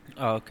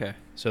 Oh, okay.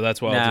 So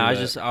that's why Nah, I'll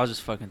do that. I'll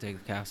just fucking take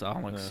the capsule. I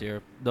don't like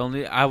syrup. The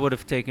only I would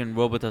have taken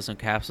Robitussin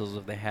capsules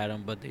if they had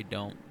them, but they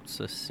don't. It's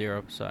a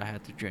syrup, so I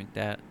had to drink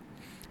that.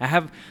 I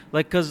have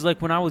cause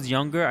when I was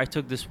younger, I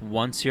took this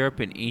one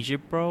syrup in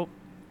Egypt, bro,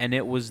 and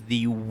it was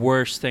the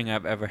worst thing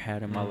I've ever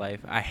had in my life.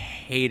 I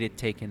hated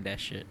taking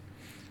that shit.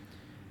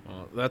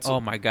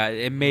 Oh my god,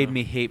 it made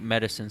me hate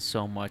medicine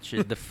so much.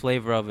 The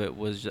flavor of it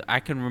was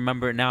I can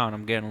remember it now, and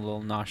I'm getting a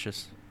little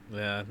nauseous.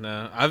 Yeah,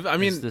 no. I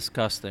mean, it's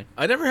disgusting.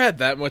 I never had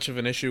that much of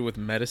an issue with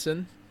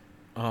medicine.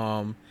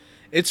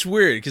 It's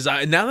weird because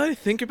now that I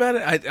think about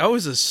it, I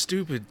was a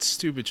stupid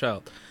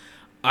child.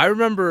 I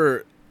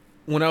remember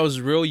when I was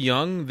real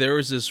young, there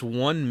was this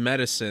one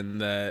medicine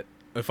that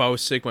if I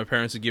was sick, my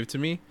parents would give to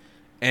me.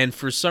 And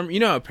for some, you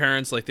know how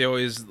parents, like, they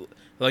always,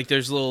 like,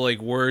 there's little, like,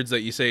 words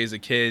that you say as a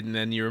kid, and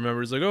then you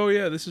remember, it's like, oh,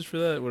 yeah, this is for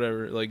that,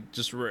 whatever. Like,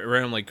 just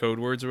random, like, code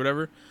words or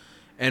whatever.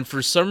 And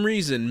for some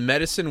reason,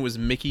 medicine was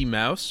Mickey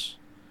Mouse.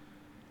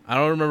 I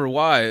don't remember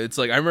why. It's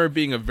like, I remember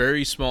being a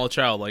very small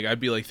child. Like, I'd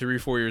be, like, 3 or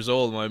 4 years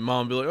old, and my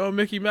mom would be like, oh,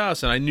 Mickey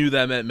Mouse. And I knew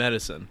that meant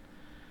medicine.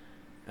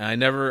 And I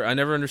never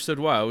understood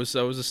why. I was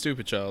a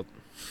stupid child.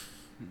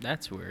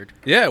 That's weird.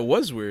 Yeah, it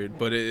was weird,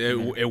 but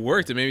it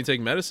worked. It made me take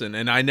medicine,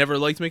 and I never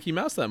liked Mickey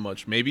Mouse that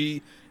much.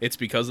 Maybe it's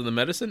because of the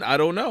medicine. I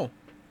don't know.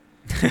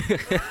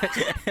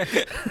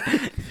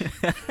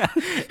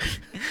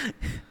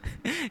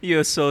 You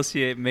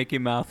associate Mickey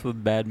Mouse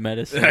with bad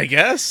medicine. I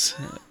guess.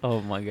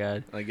 Oh my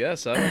god. I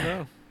guess. I don't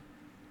know.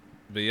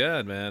 But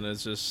yeah, man,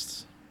 it's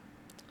just...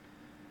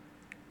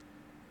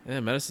 Yeah,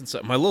 medicine...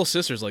 My little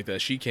sister's like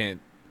that. She can't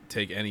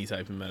take any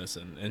type of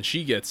medicine, and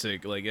she gets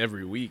sick, like,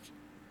 every week.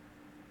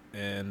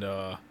 And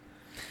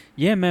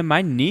yeah, man,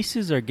 my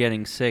nieces are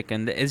getting sick,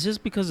 and it's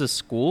just because of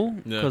school.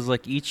 Because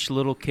like each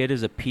little kid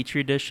is a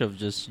petri dish of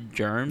just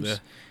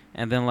germs,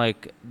 and then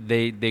like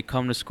they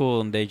come to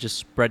school and they just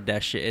spread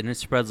that shit, and it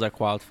spreads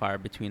like wildfire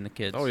between the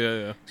kids. Oh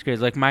yeah. It's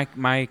crazy. Like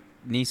my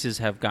nieces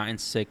have gotten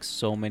sick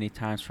so many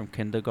times from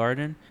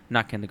daycare.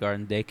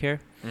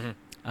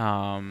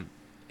 Mm-hmm.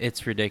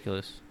 It's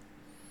ridiculous.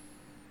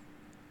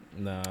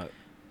 Nah.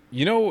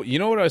 You know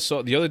what I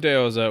saw the other day?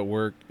 I was at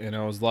work and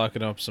I was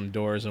locking up some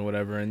doors and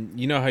whatever, and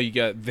you know how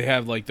they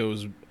have like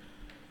those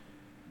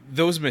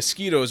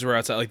mosquitoes were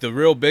outside, like the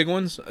real big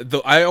ones.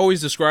 I always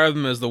describe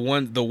them as the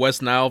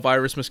West Nile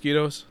virus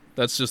mosquitoes.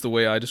 That's just the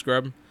way I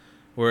describe them.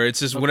 Where it's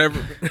just whenever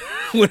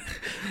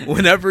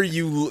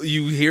you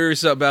hear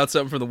about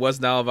something from the West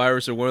Nile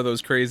virus or one of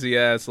those crazy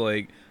ass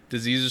like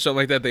diseases or something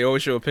like that, they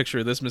always show a picture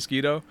of this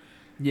mosquito.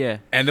 Yeah.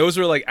 And those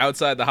were like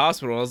outside the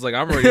hospital. I was like,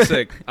 I'm already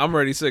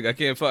sick. I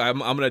can't fuck. I'm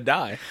gonna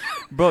die.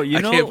 Bro, I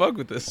can't fuck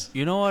with this.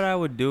 You know what I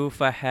would do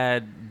if I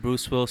had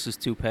Bruce Willis's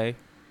toupee?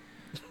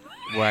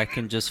 Where I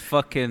can just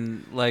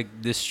fucking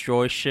like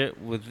destroy shit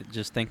with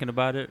just thinking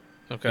about it.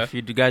 Okay. If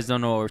you guys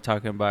don't know what we're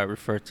talking about,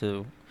 refer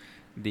to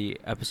the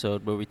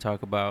episode where we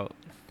talk about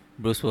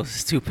Bruce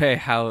Willis's toupee,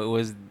 how it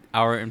was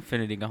our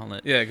Infinity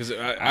Gauntlet. Yeah, because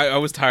I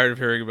was tired of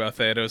hearing about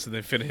Thanos and the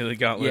Infinity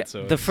Gauntlet. Yeah,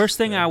 so the first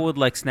thing I would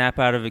like snap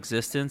out of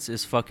existence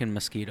is fucking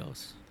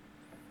mosquitoes.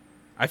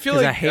 I feel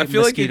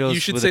like you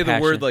should say the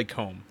word passion. like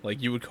comb.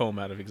 Like you would comb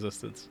out of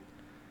existence.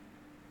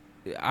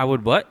 I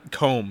would what?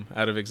 Comb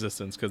out of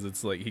existence because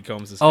it's like he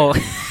combs his hair. Oh.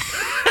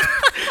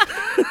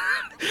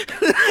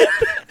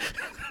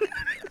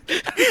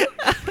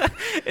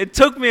 It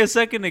took me a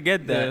second to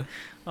get that. Yeah.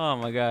 Oh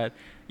my god.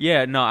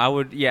 Yeah, no, I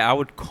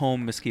would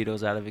comb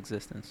mosquitoes out of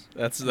existence.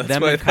 That's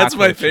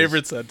my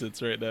favorite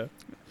sentence right now.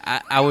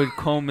 I would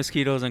comb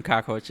mosquitoes and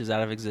cockroaches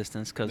out of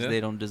existence because they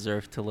don't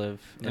deserve to live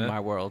in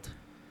my world.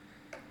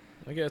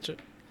 I get you.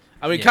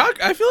 I mean,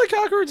 I feel like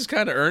cockroaches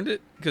kind of earned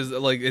it because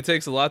like it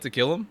takes a lot to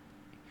kill them.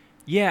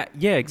 Yeah,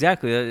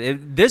 exactly.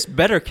 This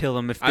better kill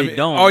them if they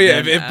don't. Oh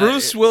yeah, if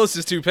Bruce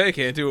Willis's toupee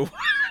can't do it,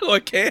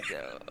 what can?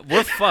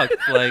 We're fucked.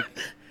 Like.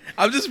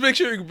 I'm just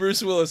picturing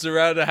Bruce Willis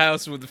around a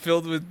house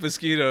filled with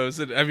mosquitoes,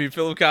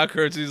 filled with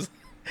cockroaches,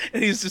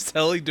 and he's just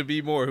telling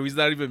Demi Moore, who he's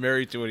not even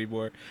married to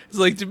anymore. It's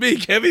like, Demi,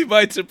 give me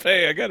my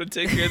toupee. I gotta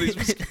take care of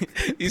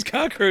these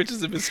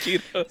cockroaches and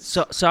mosquitoes.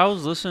 So I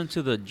was listening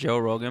to the Joe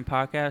Rogan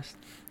podcast,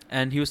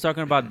 and he was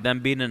talking about them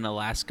being in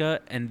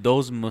Alaska, and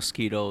those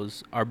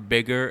mosquitoes are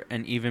bigger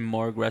and even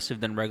more aggressive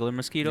than regular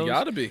mosquitoes. You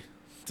gotta be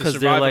to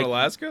survive in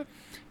Alaska.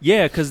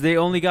 Yeah, because they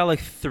only got like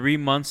 3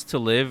 months to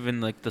live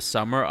in like the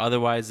summer.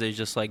 Otherwise, they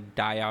just like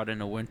die out in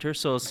the winter.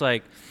 So it's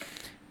like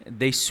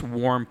they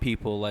swarm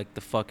people like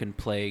the fucking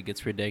plague.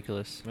 It's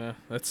ridiculous. Yeah,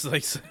 it's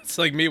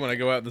like me when I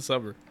go out in the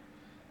summer.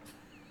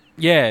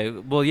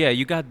 Yeah, well, yeah,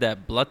 you got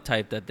that blood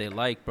type that they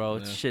like,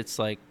 bro. It's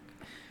like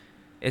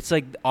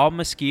all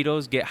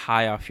mosquitoes get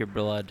high off your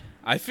blood.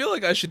 I feel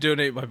like I should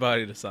donate my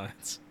body to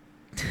science.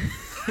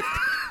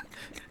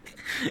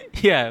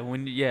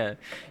 Yeah,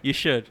 you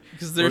should.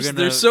 Because We're gonna.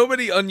 there's so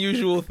many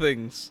unusual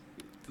things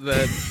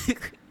that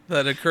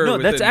that occur. No,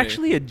 within that's me.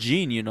 actually a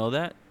gene. You know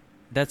that?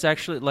 That's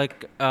actually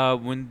like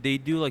when they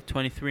do like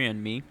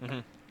 23andMe. Mm-hmm.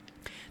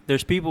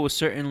 There's people with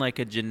certain like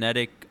a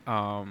genetic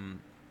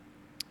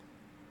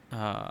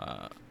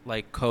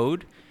like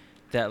code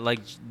that like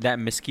that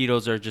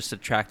mosquitoes are just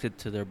attracted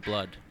to their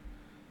blood.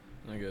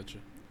 I got you.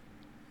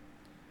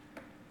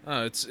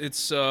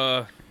 It's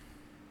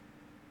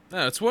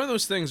one of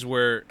those things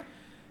where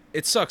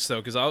it sucks though,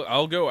 because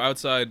I'll go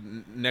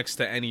outside next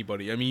to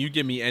anybody. I mean, you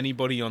give me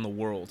anybody on the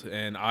world,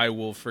 and I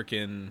will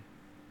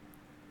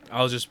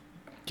I'll just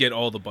get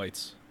all the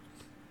bites.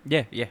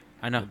 Yeah,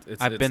 I know.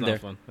 I've been there.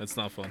 Fun. It's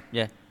not fun.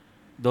 Yeah,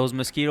 those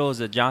mosquitoes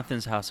at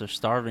Jonathan's house are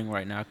starving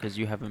right now because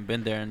you haven't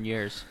been there in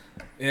years.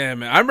 Yeah,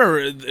 man. I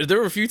remember there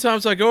were a few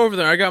times I go over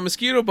there, I got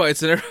mosquito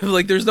bites, and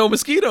like there's no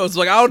mosquitoes.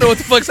 Like I don't know what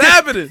the fuck's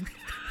happening.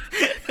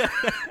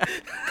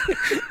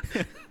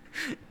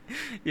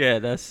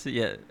 Yeah.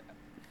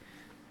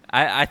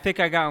 I think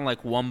I got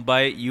like one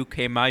bite. You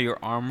came out, your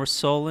arm was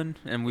swollen,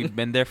 and we've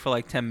been there for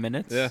like 10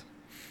 minutes. Yeah.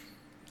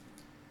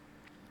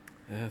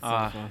 Yeah, it's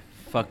not fun.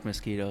 Fuck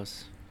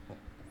mosquitoes.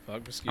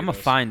 Fuck mosquitoes. I'm gonna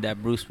find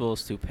that Bruce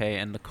Willis toupee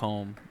and the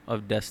comb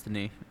of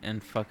destiny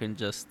and fucking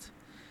just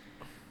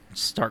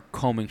start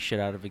combing shit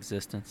out of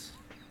existence.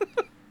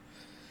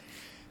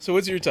 So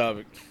what's your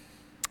topic?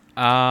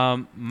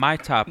 My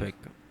topic.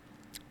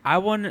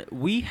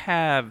 We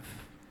have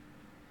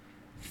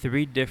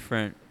 3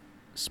 different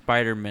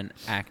Spider-Man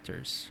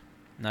actors.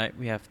 Right?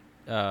 We have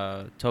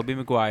Tobey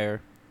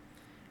Maguire,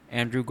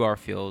 Andrew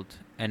Garfield,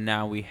 and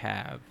now we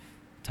have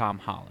Tom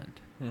Holland.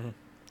 Mm-hmm.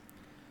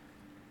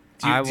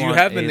 Do you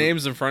have the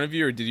names in front of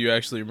you, or did you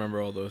actually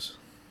remember all those?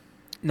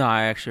 No,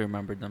 I actually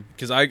remembered them.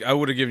 Because I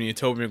would have given you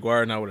Tobey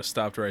Maguire, and I would have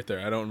stopped right there.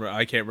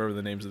 I can't remember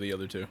the names of the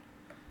other 2.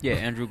 Yeah,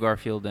 Andrew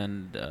Garfield,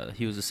 and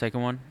he was the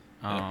second one.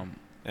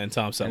 And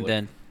Tom Selleck. And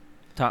then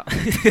Tom.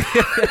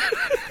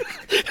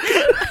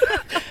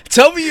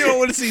 Tell me you don't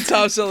want to see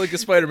Tom Selleck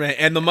as Spider-Man,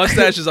 and the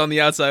mustache is on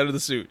the outside of the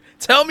suit.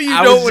 Tell me you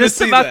don't want to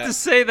see that. I was just about to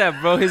say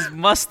that, bro. His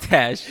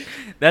mustache.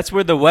 That's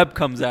where the web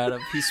comes out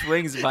of. He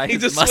swings by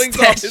his mustache. He just swings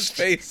off his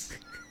face.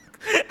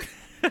 It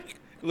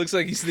looks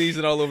like he's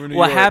sneezing all over New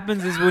York. What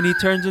happens is when he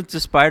turns into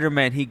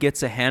Spider-Man, he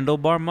gets a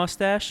handlebar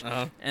mustache,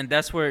 uh-huh. and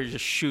that's where it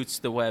just shoots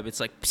the web. It's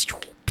like...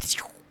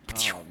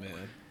 Oh,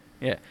 man.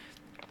 Yeah.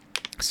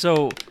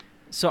 So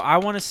I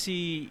want to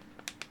see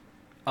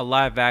a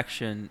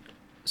live-action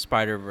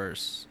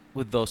Spider-Verse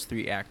with those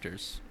 3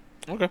 actors.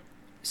 Okay.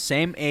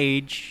 Same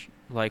age,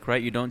 like,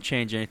 right? You don't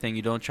change anything.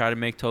 You don't try to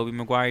make Tobey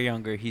Maguire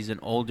younger. He's an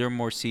older,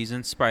 more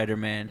seasoned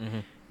Spider-Man. Mm-hmm.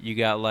 You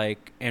got,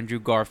 like, Andrew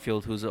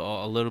Garfield, who's a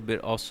little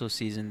bit also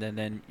seasoned. And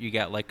then you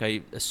got, like,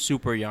 a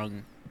super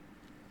young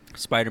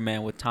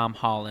Spider-Man with Tom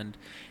Holland.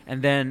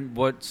 And then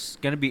what's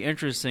going to be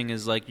interesting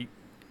is, like,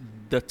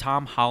 the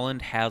Tom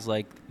Holland has,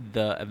 like,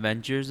 the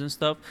Avengers and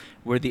stuff,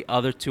 where the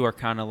other 2 are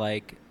kind of,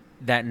 like,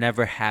 that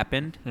never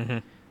happened. Mm-hmm.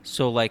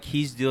 So, like,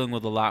 he's dealing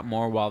with a lot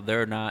more while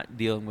they're not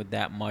dealing with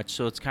that much.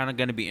 So it's kind of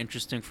going to be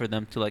interesting for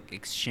them to, like,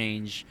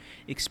 exchange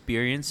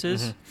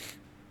experiences. Mm-hmm.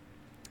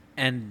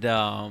 And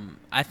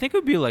I think it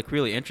would be, like,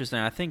 really interesting.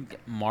 I think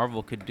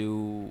Marvel can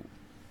do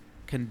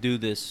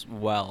this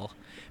well.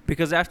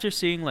 Because after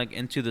seeing, like,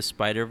 Into the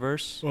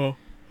Spider-Verse,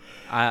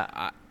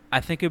 I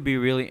think it'd be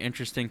really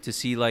interesting to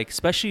see, like,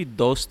 especially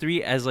those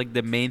 3 as, like,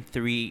 the main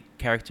 3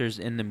 characters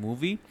in the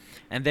movie.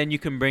 And then you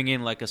can bring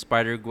in, like, a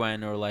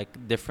Spider-Gwen or,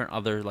 like, different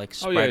other, like,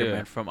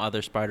 Spider-Man from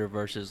other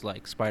Spider-Verses,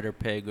 like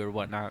Spider-Pig or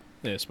whatnot.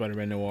 Yeah,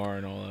 Spider-Man Noir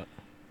and all that.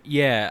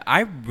 Yeah,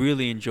 I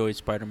really enjoyed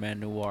Spider-Man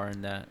Noir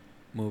in that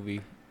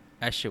movie.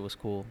 That shit was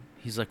cool.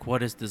 He's like,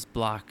 what is this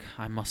block?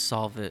 I must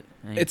solve it.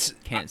 And he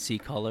can't see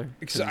color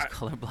because he's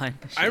colorblind.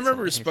 I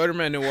remember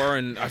Spider-Man Noir,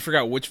 and I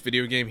forgot which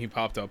video game he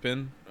popped up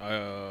in.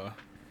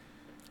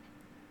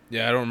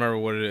 Yeah, I don't remember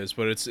what it is,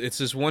 but it's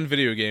this one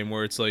video game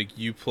where it's like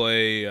you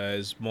play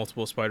as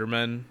multiple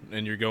Spider-Men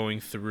and you're going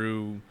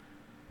through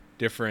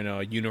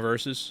different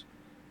universes.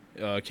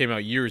 Came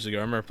out years ago.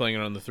 I remember playing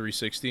it on the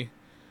 360.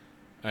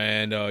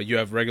 And you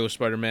have regular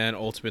Spider-Man,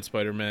 Ultimate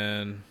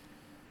Spider-Man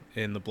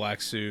in the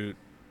black suit,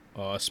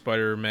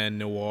 Spider-Man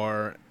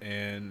Noir,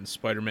 and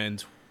Spider-Man...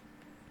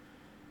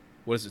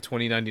 What is it,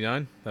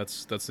 2099?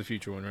 That's the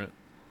future one, right?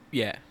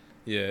 Yeah.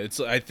 Yeah,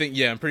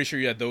 I'm pretty sure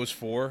you had those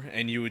 4,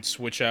 and you would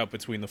switch out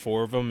between the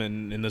 4 of them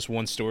in this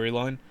one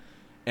storyline.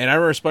 And I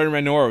remember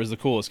Spider-Man Noir was the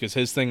coolest, because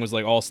his thing was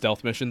like all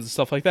stealth missions and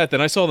stuff like that.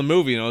 Then I saw the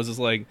movie, and I was just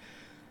like,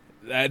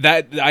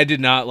 that I did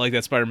not like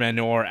that Spider-Man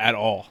Noir at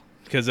all.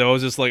 Because I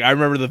was just like, I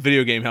remember the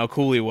video game, how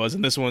cool he was,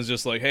 and this one's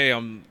just like, hey,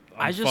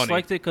 I just funny.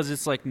 Liked it because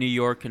it's like New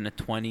York in the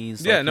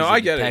 20s. Yeah, like, no, I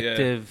get it.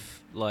 Yeah.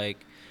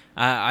 Like,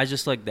 I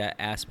just like that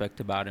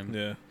aspect about him.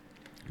 Yeah.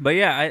 But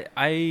yeah,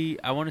 I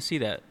want to see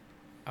that.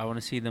 I want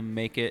to see them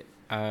make it.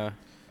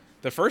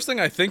 The first thing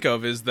I think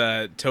of is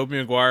that Tobey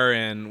Maguire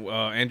and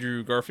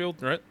Andrew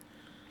Garfield, right?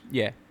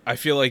 Yeah. I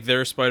feel like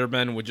their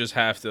Spider-Man would just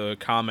have to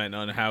comment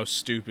on how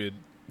stupid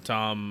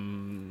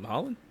Tom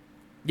Holland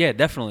Yeah,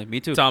 definitely. Me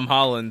too. Tom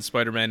Holland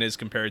Spider-Man is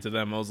compared to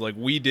them. I was like,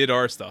 we did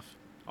our stuff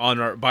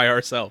by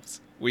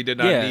ourselves. We did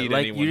not Yeah, need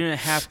like you anyone. didn't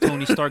have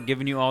Tony Stark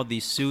giving you all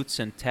these suits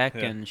and tech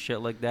Yeah. and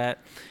shit like that.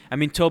 I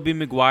mean, Tobey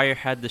Maguire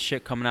had the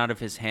shit coming out of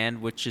his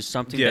hand, which is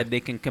something Yeah. that they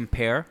can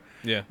compare.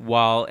 Yeah.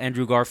 While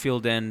Andrew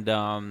Garfield and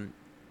Tom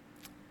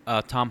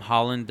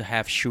Holland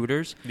have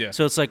shooters. Yeah.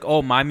 So it's like,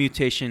 oh, my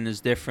mutation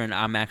is different.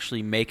 I'm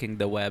actually making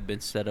the web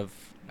instead of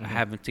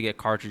having to get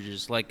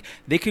cartridges. Like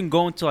they can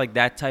go into like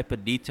that type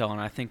of detail, and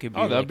I think it'd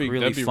be that'd be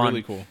really fun.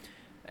 really cool.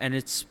 And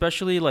it's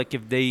especially like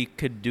if they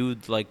could do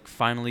like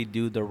finally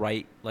do the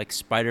right like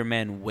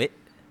Spider-Man wit,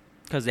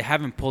 because they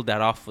haven't pulled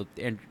that off with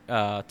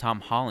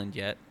Tom Holland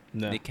yet.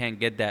 No. They can't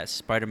get that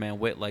Spider-Man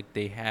wit like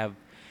they have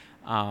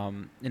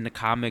in the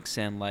comics,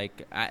 and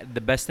like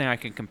the best thing I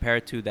can compare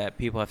it to that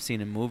people have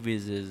seen in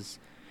movies is,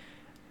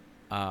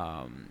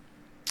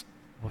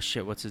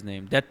 what's his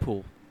name?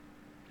 Deadpool.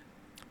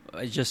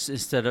 It's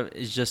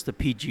just a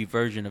PG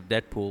version of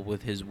Deadpool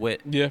with his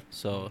wit. Yeah.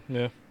 So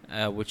Yeah.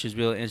 which is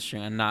really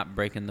interesting and not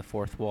breaking the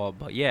fourth wall.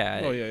 But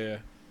yeah. Yeah.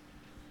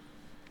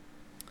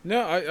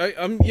 No,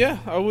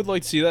 I would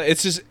like to see that.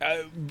 It's just,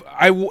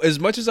 as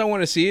much as I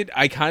want to see it,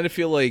 I kind of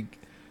feel like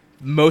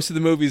most of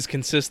the movies is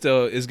going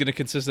to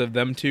consist of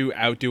them two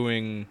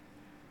outdoing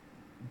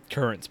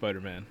current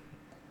Spider-Man.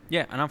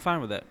 Yeah, and I'm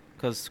fine with that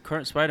because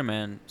current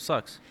Spider-Man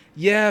sucks.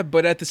 Yeah,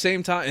 but at the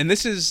same time, and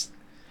this is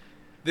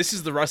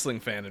the wrestling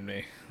fan in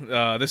me.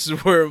 This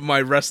is where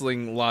my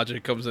wrestling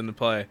logic comes into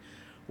play.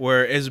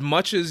 Where as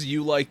much as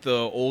you like the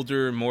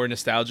older, more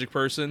nostalgic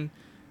person,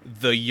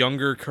 the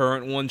younger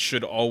current one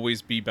should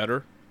always be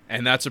better,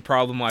 and that's a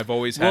problem I've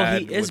always had. Well,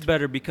 he is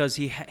better because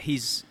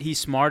he's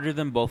smarter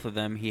than both of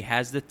them. He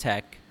has the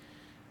tech,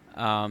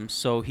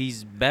 so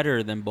he's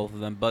better than both of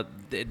them. But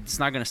it's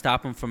not going to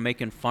stop him from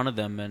making fun of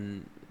them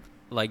and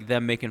like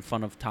them making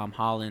fun of Tom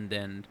Holland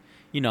and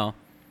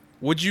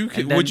Would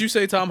you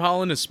say Tom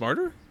Holland is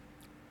smarter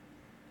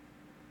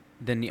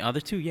than the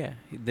other two? Yeah,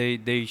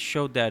 they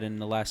showed that in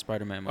the last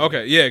Spider-Man movie.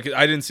 Okay, yeah, 'cause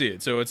I didn't see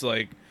it, so it's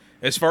like,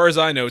 as far as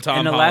I know, Tom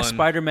Holland. In the last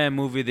Spider-Man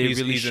movie, they he's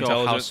really show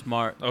how intelligent?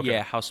 smart. Okay.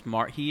 Yeah, how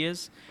smart he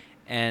is.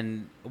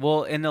 And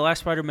well, in the last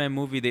Spider-Man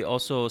movie, they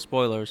also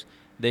spoilers.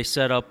 They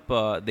set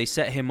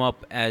him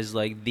up as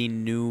like the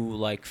new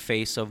like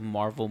face of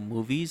Marvel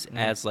movies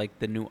as like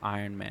the new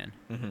Iron Man.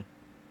 Mm-hmm.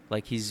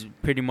 Like he's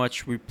pretty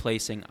much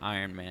replacing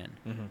Iron Man,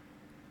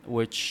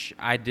 which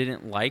I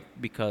didn't like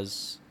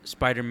because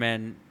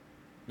Spider-Man,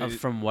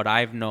 from what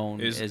I've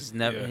known, has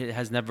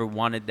never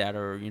wanted that,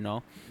 or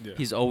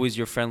he's always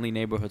your friendly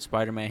neighborhood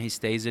Spider-Man. He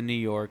stays in New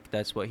York.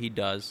 That's what he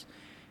does,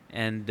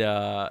 and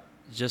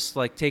just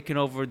like taking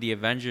over the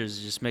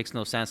Avengers just makes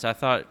no sense. I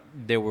thought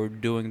they were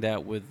doing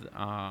that with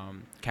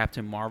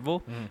Captain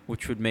Marvel,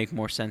 which would make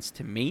more sense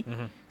to me,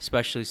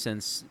 especially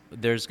since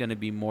there's going to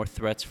be more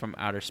threats from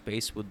outer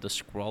space with the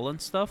Skrull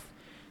and stuff.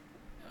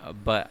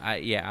 But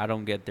I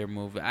don't get their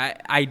move.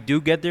 I do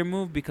get their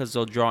move because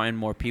they'll draw in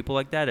more people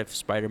like that if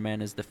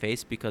Spider-Man is the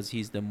face, because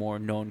he's the more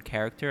known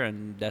character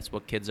and that's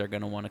what kids are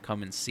going to want to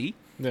come and see.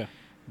 Yeah.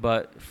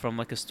 But from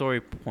like a story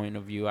point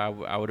of view,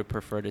 I would have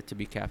preferred it to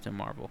be Captain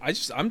Marvel.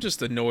 I'm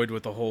just annoyed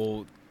with the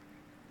whole.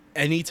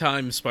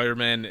 Anytime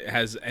Spider-Man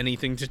has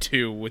anything to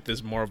do with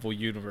this Marvel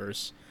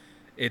universe,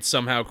 it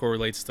somehow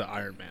correlates to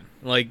Iron Man.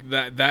 Like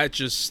that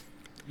just.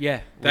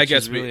 Yeah, that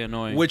gets really me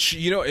annoying. Which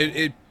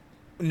it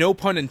no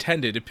pun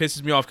intended. It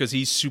pisses me off because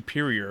he's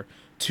superior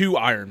to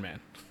Iron Man.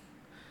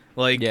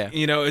 Like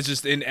it's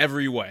just in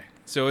every way.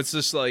 So it's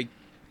just like.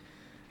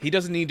 He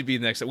doesn't need to be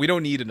the next. We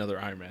don't need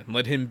another Iron Man.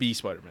 Let him be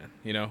Spider-Man,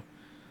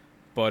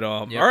 But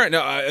all right,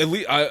 no, at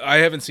least I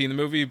haven't seen the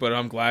movie, but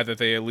I'm glad that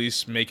they at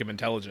least make him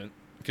intelligent,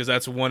 because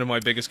that's one of my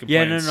biggest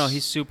complaints. Yeah, no,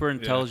 he's super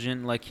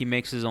intelligent. Yeah. Like he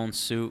makes his own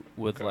suit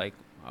with like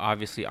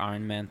obviously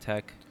Iron Man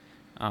tech,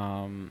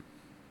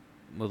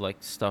 with like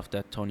stuff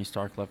that Tony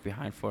Stark left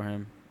behind for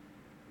him,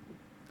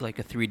 like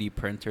a 3D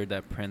printer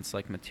that prints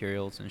like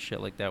materials and shit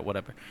like that.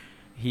 Whatever,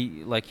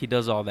 he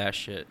does all that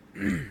shit.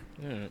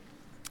 Yeah.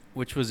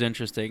 Which was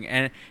interesting,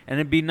 and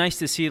it'd be nice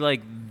to see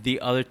like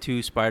the other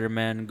two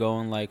Spider-Man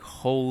going like,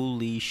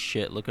 holy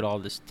shit, look at all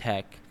this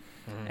tech,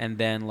 and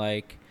then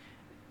like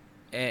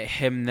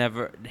him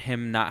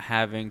not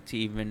having to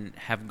even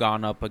have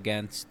gone up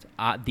against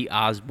the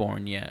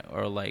Osborn yet,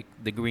 or like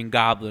the Green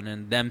Goblin,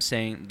 and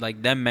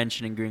them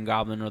mentioning Green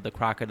Goblin or the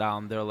Crocodile,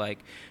 and they're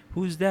like,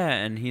 who's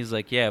that? And he's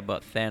like, yeah,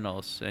 but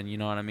Thanos, and you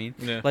know what I mean?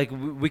 Yeah. Like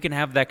we can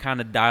have that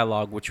kind of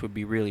dialogue, which would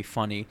be really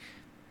funny.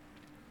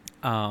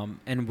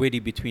 And witty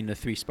between the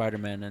three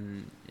Spider-Men,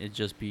 and it'd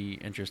just be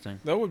interesting.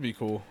 That would be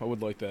cool. I would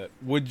like that.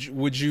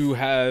 Would you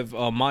have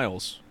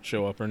Miles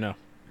show up or no?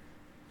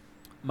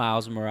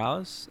 Miles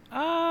Morales?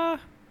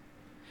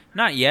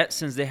 Not yet,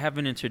 since they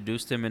haven't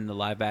introduced him in the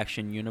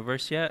live-action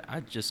universe yet.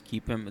 I'd just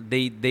keep him.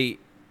 They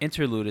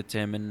interluded to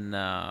him in,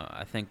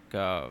 I think,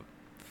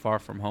 Far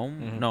From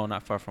Home? No,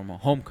 not Far From Home.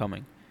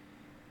 Homecoming.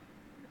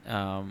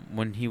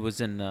 When he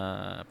was in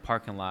the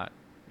parking lot.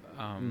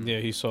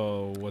 He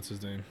saw, what's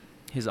his name?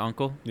 His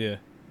uncle? Yeah.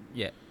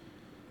 Yeah.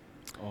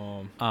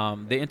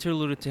 They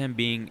interluded to him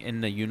being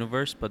in the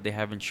universe, but they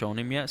haven't shown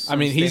him yet. I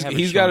mean,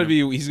 he's got to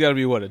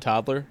be what, a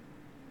toddler?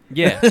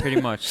 Yeah, pretty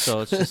much.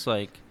 So it's just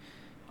like,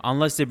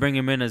 unless they bring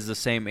him in as the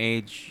same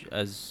age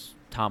as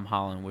Tom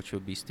Holland, which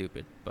would be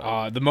stupid.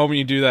 But the moment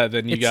you do that,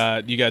 then you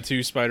got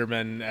two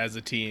Spider-Men as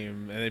a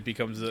team, and it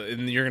becomes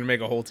and you're gonna make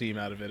a whole team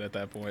out of it at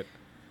that point.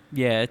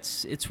 Yeah,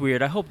 it's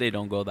weird. I hope they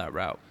don't go that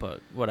route,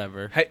 but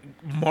whatever. Hey,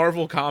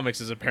 Marvel Comics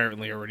has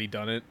apparently already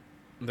done it.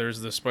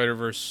 There's the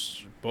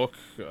Spider-Verse book,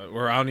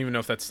 or I don't even know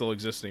if that still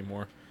exists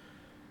anymore.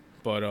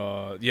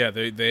 But yeah,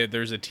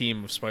 there's a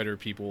team of Spider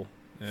people,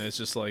 and it's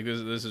just like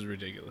this is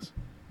ridiculous.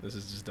 This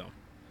is just dumb.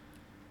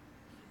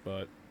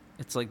 But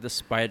it's like the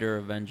Spider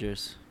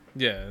Avengers.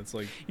 Yeah, it's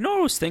like, you know what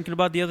I was thinking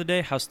about the other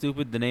day? How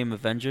stupid the name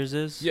Avengers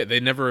is. Yeah, they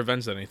never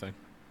avenged anything.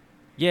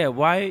 Yeah,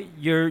 why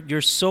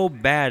you're so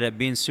bad at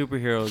being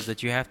superheroes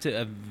that you have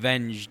to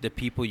avenge the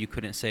people you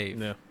couldn't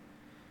save. Yeah.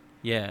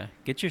 Yeah,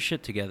 get your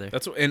shit together.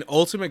 That's in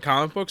Ultimate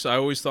comic books. I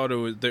always thought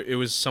it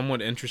was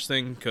somewhat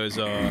interesting because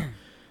the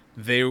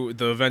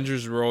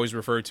Avengers were always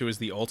referred to as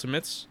the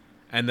Ultimates,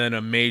 and then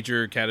a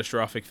major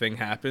catastrophic thing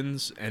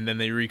happens, and then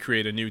they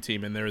recreate a new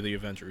team, and they're the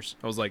Avengers.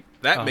 I was like,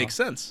 that makes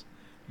sense.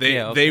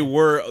 They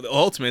were the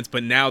Ultimates,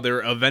 but now they're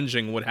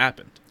avenging what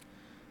happened.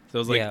 So I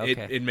was like,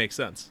 it makes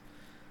sense.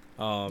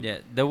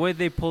 Yeah, the way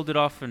they pulled it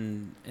off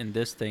in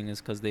this thing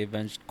is because they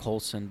avenged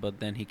Coulson, but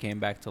then he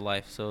came back to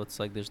life. So it's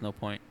like there's no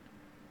point.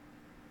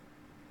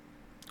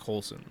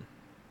 Coulson,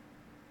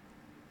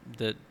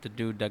 the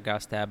dude that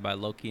got stabbed by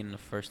Loki in the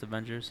first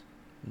Avengers.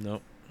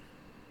 Nope.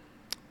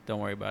 Don't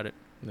worry about it.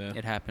 Yeah,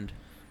 it happened.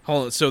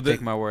 Hold on. So take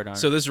my word on it.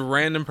 So this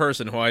random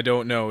person who I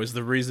don't know is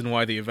the reason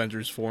why the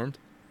Avengers formed.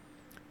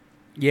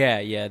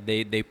 Yeah.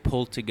 They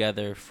pulled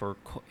together for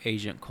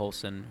Agent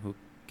Coulson, who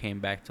came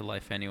back to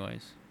life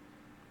anyways.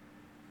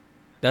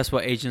 That's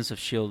what Agents of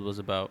S.H.I.E.L.D. was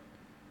about.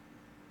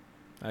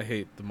 I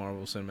hate the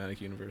Marvel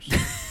Cinematic Universe.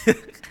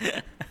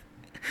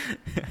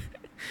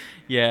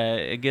 Yeah,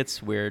 it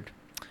gets weird.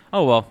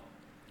 Oh, well.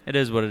 It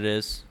is what it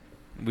is.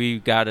 We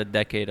got a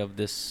decade of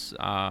this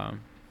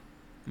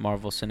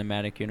Marvel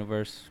Cinematic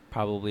Universe.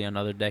 Probably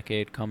another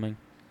decade coming.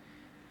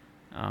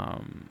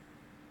 Not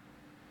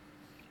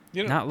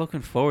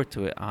looking forward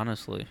to it,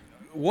 honestly.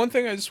 One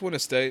thing I just want to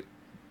state,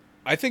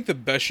 I think the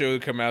best show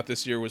to come out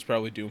this year was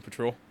probably Doom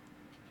Patrol.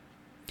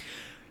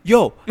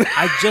 Yo,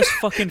 I just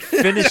fucking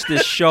finished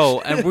this show,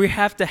 and we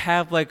have to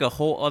have like a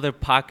whole other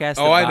podcast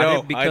about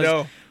it because I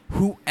know.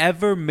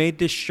 Whoever made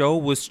this show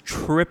was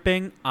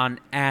tripping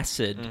on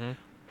acid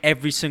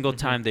every single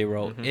time they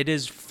wrote. It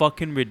is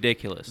fucking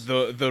ridiculous.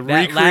 The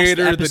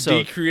recreator, the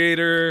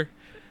decreator,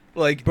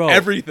 like, bro,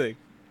 everything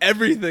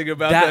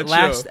about that show. That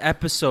last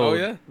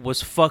episode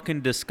was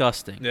fucking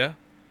disgusting. Yeah.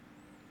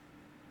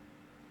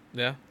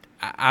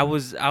 I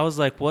was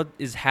like, what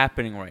is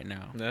happening right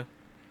now? Yeah.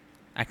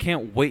 I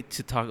can't wait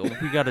to talk.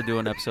 We got to do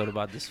an episode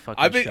about this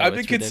fucking show. I've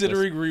been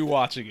considering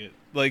rewatching it.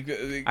 Like,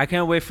 I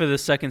can't wait for the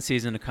second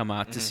season to come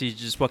out to see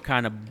just what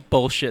kind of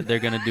bullshit they're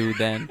gonna do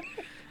then.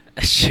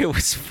 That shit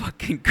was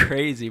fucking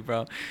crazy,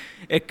 bro.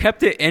 It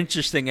kept it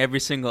interesting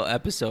every single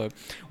episode.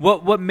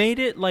 What made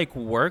it like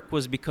work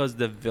was because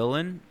the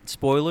villain,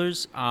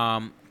 spoilers,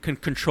 can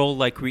control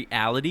like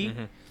reality.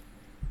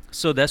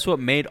 So that's what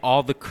made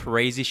all the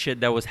crazy shit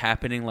that was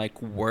happening like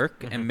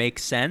work and make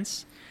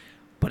sense.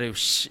 But it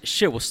was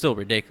shit was still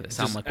ridiculous.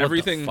 I'm like, what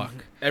the fuck?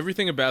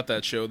 Everything about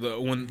that show,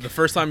 the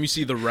first time you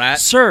see the rat.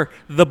 Sir,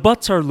 the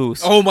butts are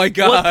loose. Oh my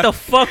god! What the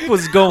fuck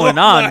was going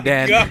on,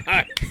 Dan?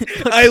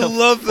 I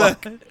love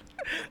that.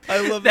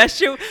 I love that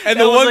shit. And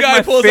the one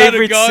guy pulls out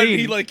a gun,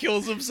 he like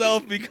kills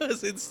himself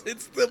because it's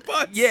the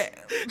butts. Yeah,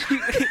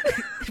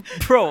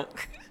 bro.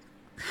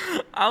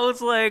 I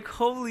was like,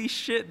 holy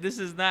shit, this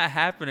is not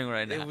happening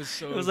right now. It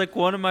was like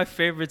one of my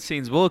favorite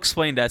scenes. We'll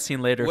explain that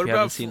scene later if you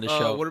haven't seen the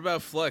show. What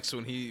about Flex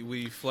when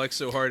we flexed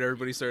so hard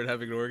everybody started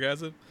having an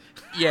orgasm?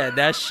 Yeah,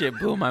 that shit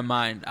blew my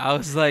mind. I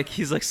was like,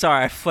 he's like,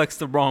 sorry, I flexed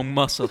the wrong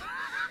muscle.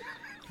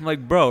 I'm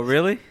like, bro,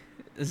 really?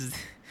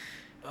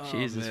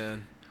 Jesus.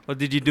 Man. What,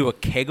 did you do a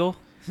Kegel?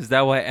 Is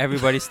that why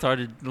everybody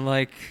started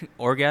like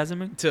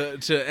orgasming?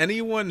 To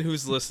anyone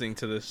who's listening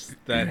to this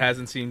that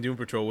hasn't seen Doom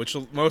Patrol, which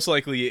most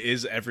likely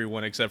is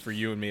everyone except for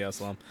you and me,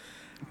 Aslam.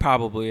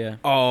 Probably, yeah.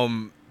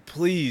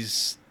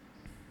 Please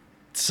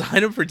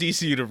sign up for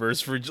DC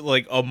Universe for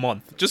like a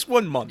month, just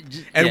 1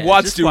 month, and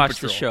watch Doom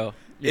Patrol. The show.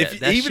 Yeah,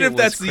 even if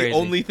that's the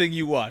only thing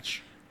you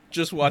watch,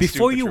 just watch.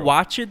 Before Doom you Patrol.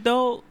 watch it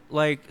though,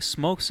 like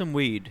smoke some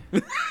weed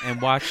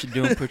and watch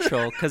Doom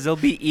Patrol because it'll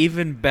be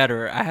even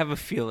better. I have a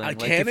feeling.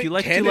 Like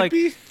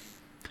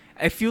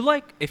if you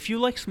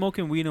like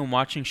smoking weed and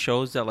watching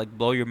shows that like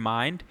blow your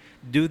mind,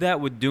 do that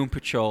with Doom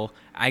Patrol.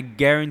 I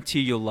guarantee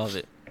you'll love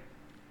it.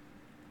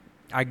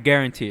 I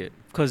guarantee it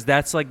because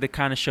that's like the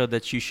kind of show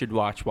that you should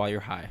watch while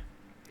you're high.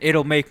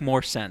 It'll make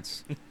more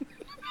sense.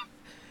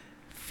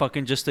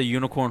 Fucking just a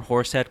unicorn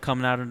horse head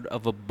coming out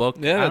of a book.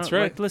 Yeah, that's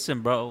right. Like,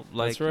 listen, bro.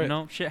 Like, that's right. you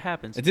know, shit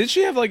happens. Did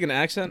she have like an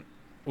accent?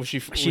 Was she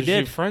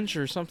did. French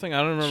or something? I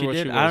don't remember She what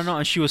did. she was. I don't know.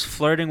 And she was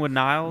flirting with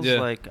Niles.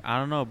 Yeah. Like, I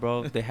don't know,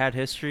 bro. They had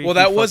history. Well, He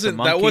that fucked a wasn't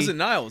monkey.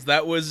 Niles.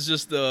 That was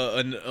just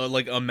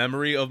like a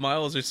memory of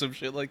Miles or some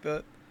shit like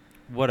that.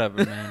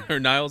 Whatever, man. Or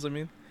Niles, I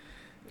mean.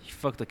 He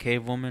fucked a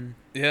cave woman.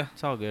 Yeah.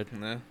 It's all good.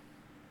 Nah.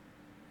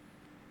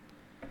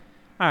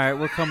 All right,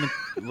 we're coming.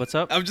 What's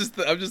up? I'm just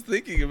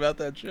thinking about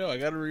that show. I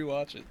gotta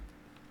rewatch it.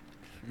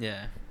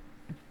 Yeah.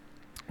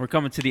 We're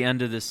coming to the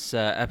end of this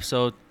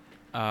episode.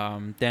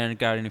 Dan,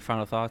 got any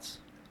final thoughts?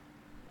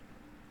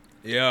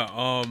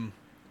 Yeah.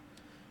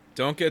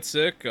 Don't get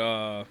sick.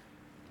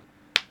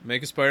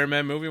 Make a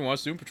Spider-Man movie and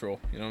watch Doom Patrol.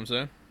 You know what I'm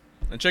saying?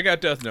 And check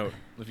out Death Note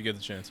if you get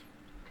the chance.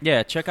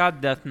 Yeah, check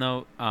out Death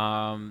Note.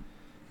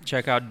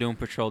 Check out Doom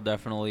Patrol,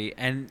 definitely.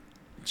 And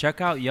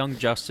check out Young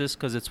Justice,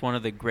 because it's one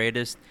of the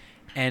greatest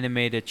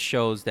animated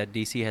shows that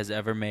DC has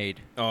ever made.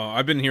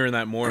 I've been hearing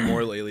that more and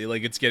more lately.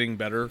 Like, it's getting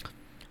better.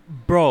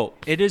 Bro,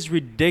 it is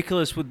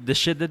ridiculous with the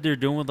shit that they're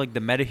doing with like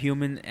the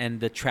metahuman and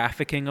the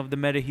trafficking of the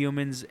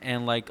metahumans,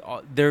 and like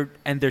they're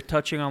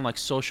touching on like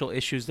social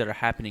issues that are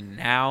happening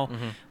now.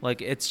 Mm-hmm.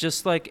 Like, it's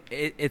just like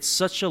it's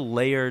such a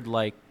layered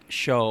like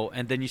show,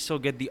 and then you still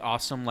get the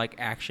awesome like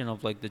action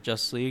of like the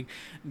Justice League.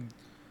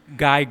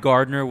 Guy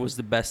Gardner was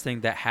the best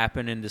thing that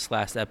happened in this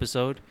last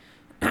episode.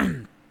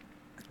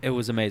 It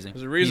was amazing.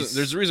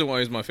 There's a reason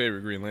why he's my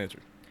favorite Green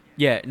Lantern.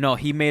 Yeah, no,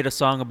 he made a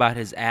song about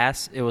his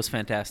ass. It was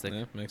fantastic.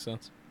 Yeah, makes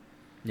sense.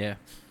 Yeah.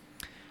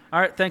 All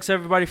right. Thanks,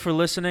 everybody, for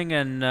listening.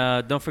 And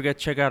don't forget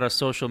to check out our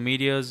social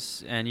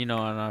medias. And,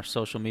 on our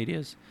social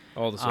medias.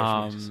 All the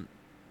social medias.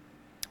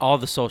 All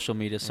the social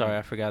medias. Sorry,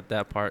 I forgot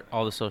that part.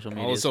 All the social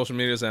medias. All the social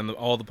medias and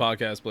all the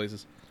podcast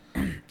places.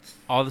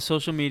 All the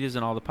social medias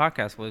and all the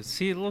podcast places.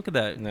 See, look at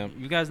that. No.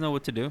 You guys know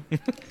what to do.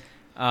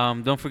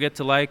 Don't forget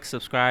to like,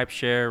 subscribe,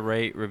 share,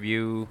 rate,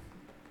 review,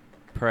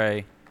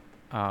 pray.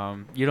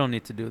 You don't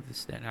need to do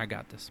this, Dan. I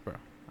got this, bro.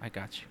 I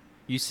got you.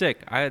 You sick.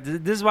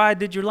 This is why I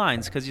did your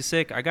lines, because you're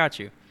sick. I got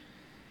you.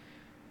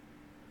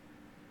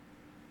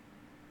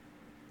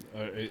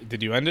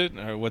 Did you end it?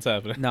 Or what's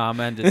happening? No, I'm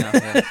ending now.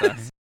 Yeah, sorry.